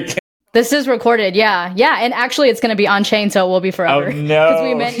 This is recorded. Yeah. And actually it's going to be on chain, so it will be forever. Oh no. Because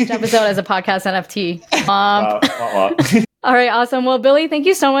we meant each episode as a podcast NFT. All right, awesome. Well, Billy, thank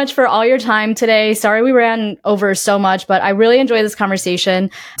you so much for all your time today. Sorry we ran over so much, but I really enjoyed this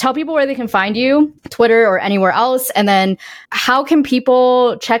conversation. Tell people where they can find you, Twitter or anywhere else. And then how can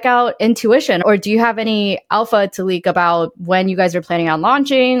people check out Intuition? Or do you have any alpha to leak about when you guys are planning on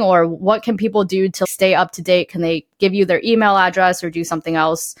launching? Or what can people do to stay up to date? Can they give you their email address or do something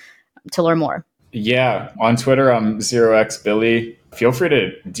else to learn more? Yeah, on Twitter, I'm 0xBilly. Feel free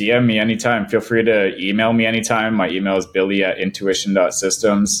to DM me anytime. Feel free to email me anytime. My email is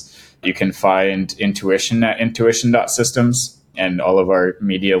billy@intuition.systems. You can find Intuition at intuition.systems, and all of our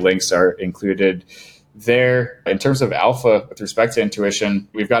media links are included there. In terms of alpha, with respect to Intuition,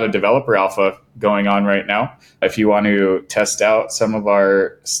 we've got a developer alpha going on right now. If you want to test out some of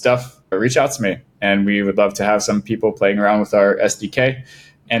our stuff, reach out to me, and we would love to have some people playing around with our SDK.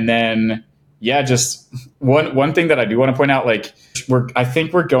 And then just one thing that I do want to point out, I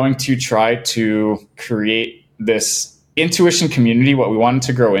think we're going to try to create this Intuition community. What we wanted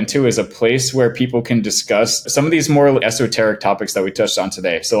to grow into is a place where people can discuss some of these more esoteric topics that we touched on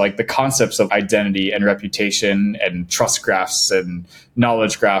today. So the concepts of identity and reputation and trust graphs and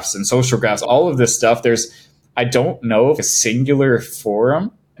knowledge graphs and social graphs, all of this stuff. I don't know of a singular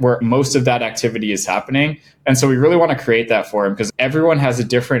forum where most of that activity is happening. And so we really want to create that forum because everyone has a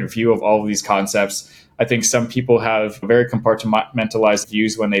different view of all of these concepts. I think some people have very compartmentalized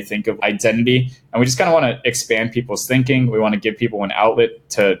views when they think of identity. And we just kind of want to expand people's thinking. We want to give people an outlet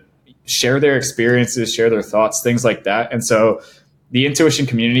to share their experiences, share their thoughts, things like that. And so the Intuition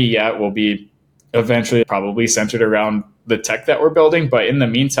community, will be eventually probably centered around the tech that we're building. But in the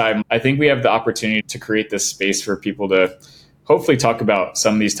meantime, I think we have the opportunity to create this space for people to hopefully talk about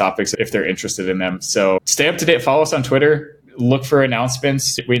some of these topics if they're interested in them. So stay up to date. Follow us on Twitter. Look for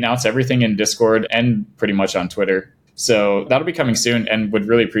announcements. We announce everything in Discord and pretty much on Twitter. So that'll be coming soon, and would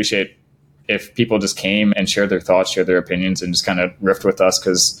really appreciate if people just came and shared their thoughts, shared their opinions, and just kind of riffed with us,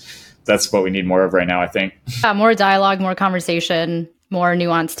 because that's what we need more of right now, I think. More dialogue, more conversation, more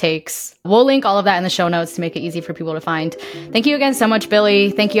nuanced takes. We'll link all of that in the show notes to make it easy for people to find. Thank you again so much,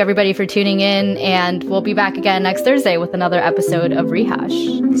 Billy. Thank you, everybody, for tuning in. And we'll be back again next Thursday with another episode of Rehash.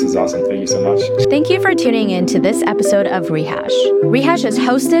 This is awesome. Thank you so much. Thank you for tuning in to this episode of Rehash. Rehash is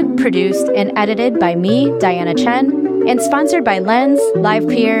hosted, produced, and edited by me, Diana Chen. and sponsored by Lens,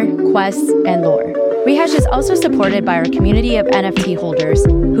 LivePeer, Quest, and Lore. Rehash is also supported by our community of NFT holders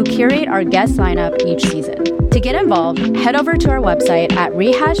who curate our guest lineup each season. To get involved, head over to our website at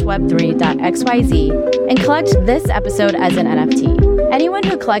rehashweb3.xyz and collect this episode as an NFT. Anyone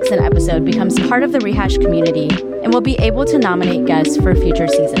who collects an episode becomes part of the Rehash community and will be able to nominate guests for future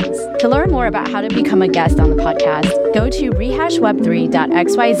seasons. To learn more about how to become a guest on the podcast, go to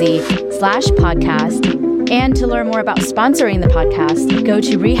rehashweb3.xyz/podcast. And to learn more about sponsoring the podcast, go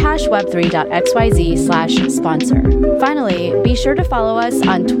to rehashweb3.xyz/sponsor. Finally, be sure to follow us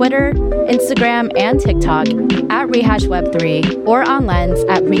on Twitter, Instagram, and TikTok at rehashweb3 or on Lens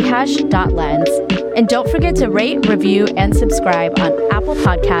at rehash.lens. And don't forget to rate, review, and subscribe on Apple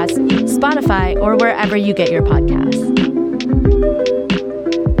Podcasts, Spotify, or wherever you get your podcasts.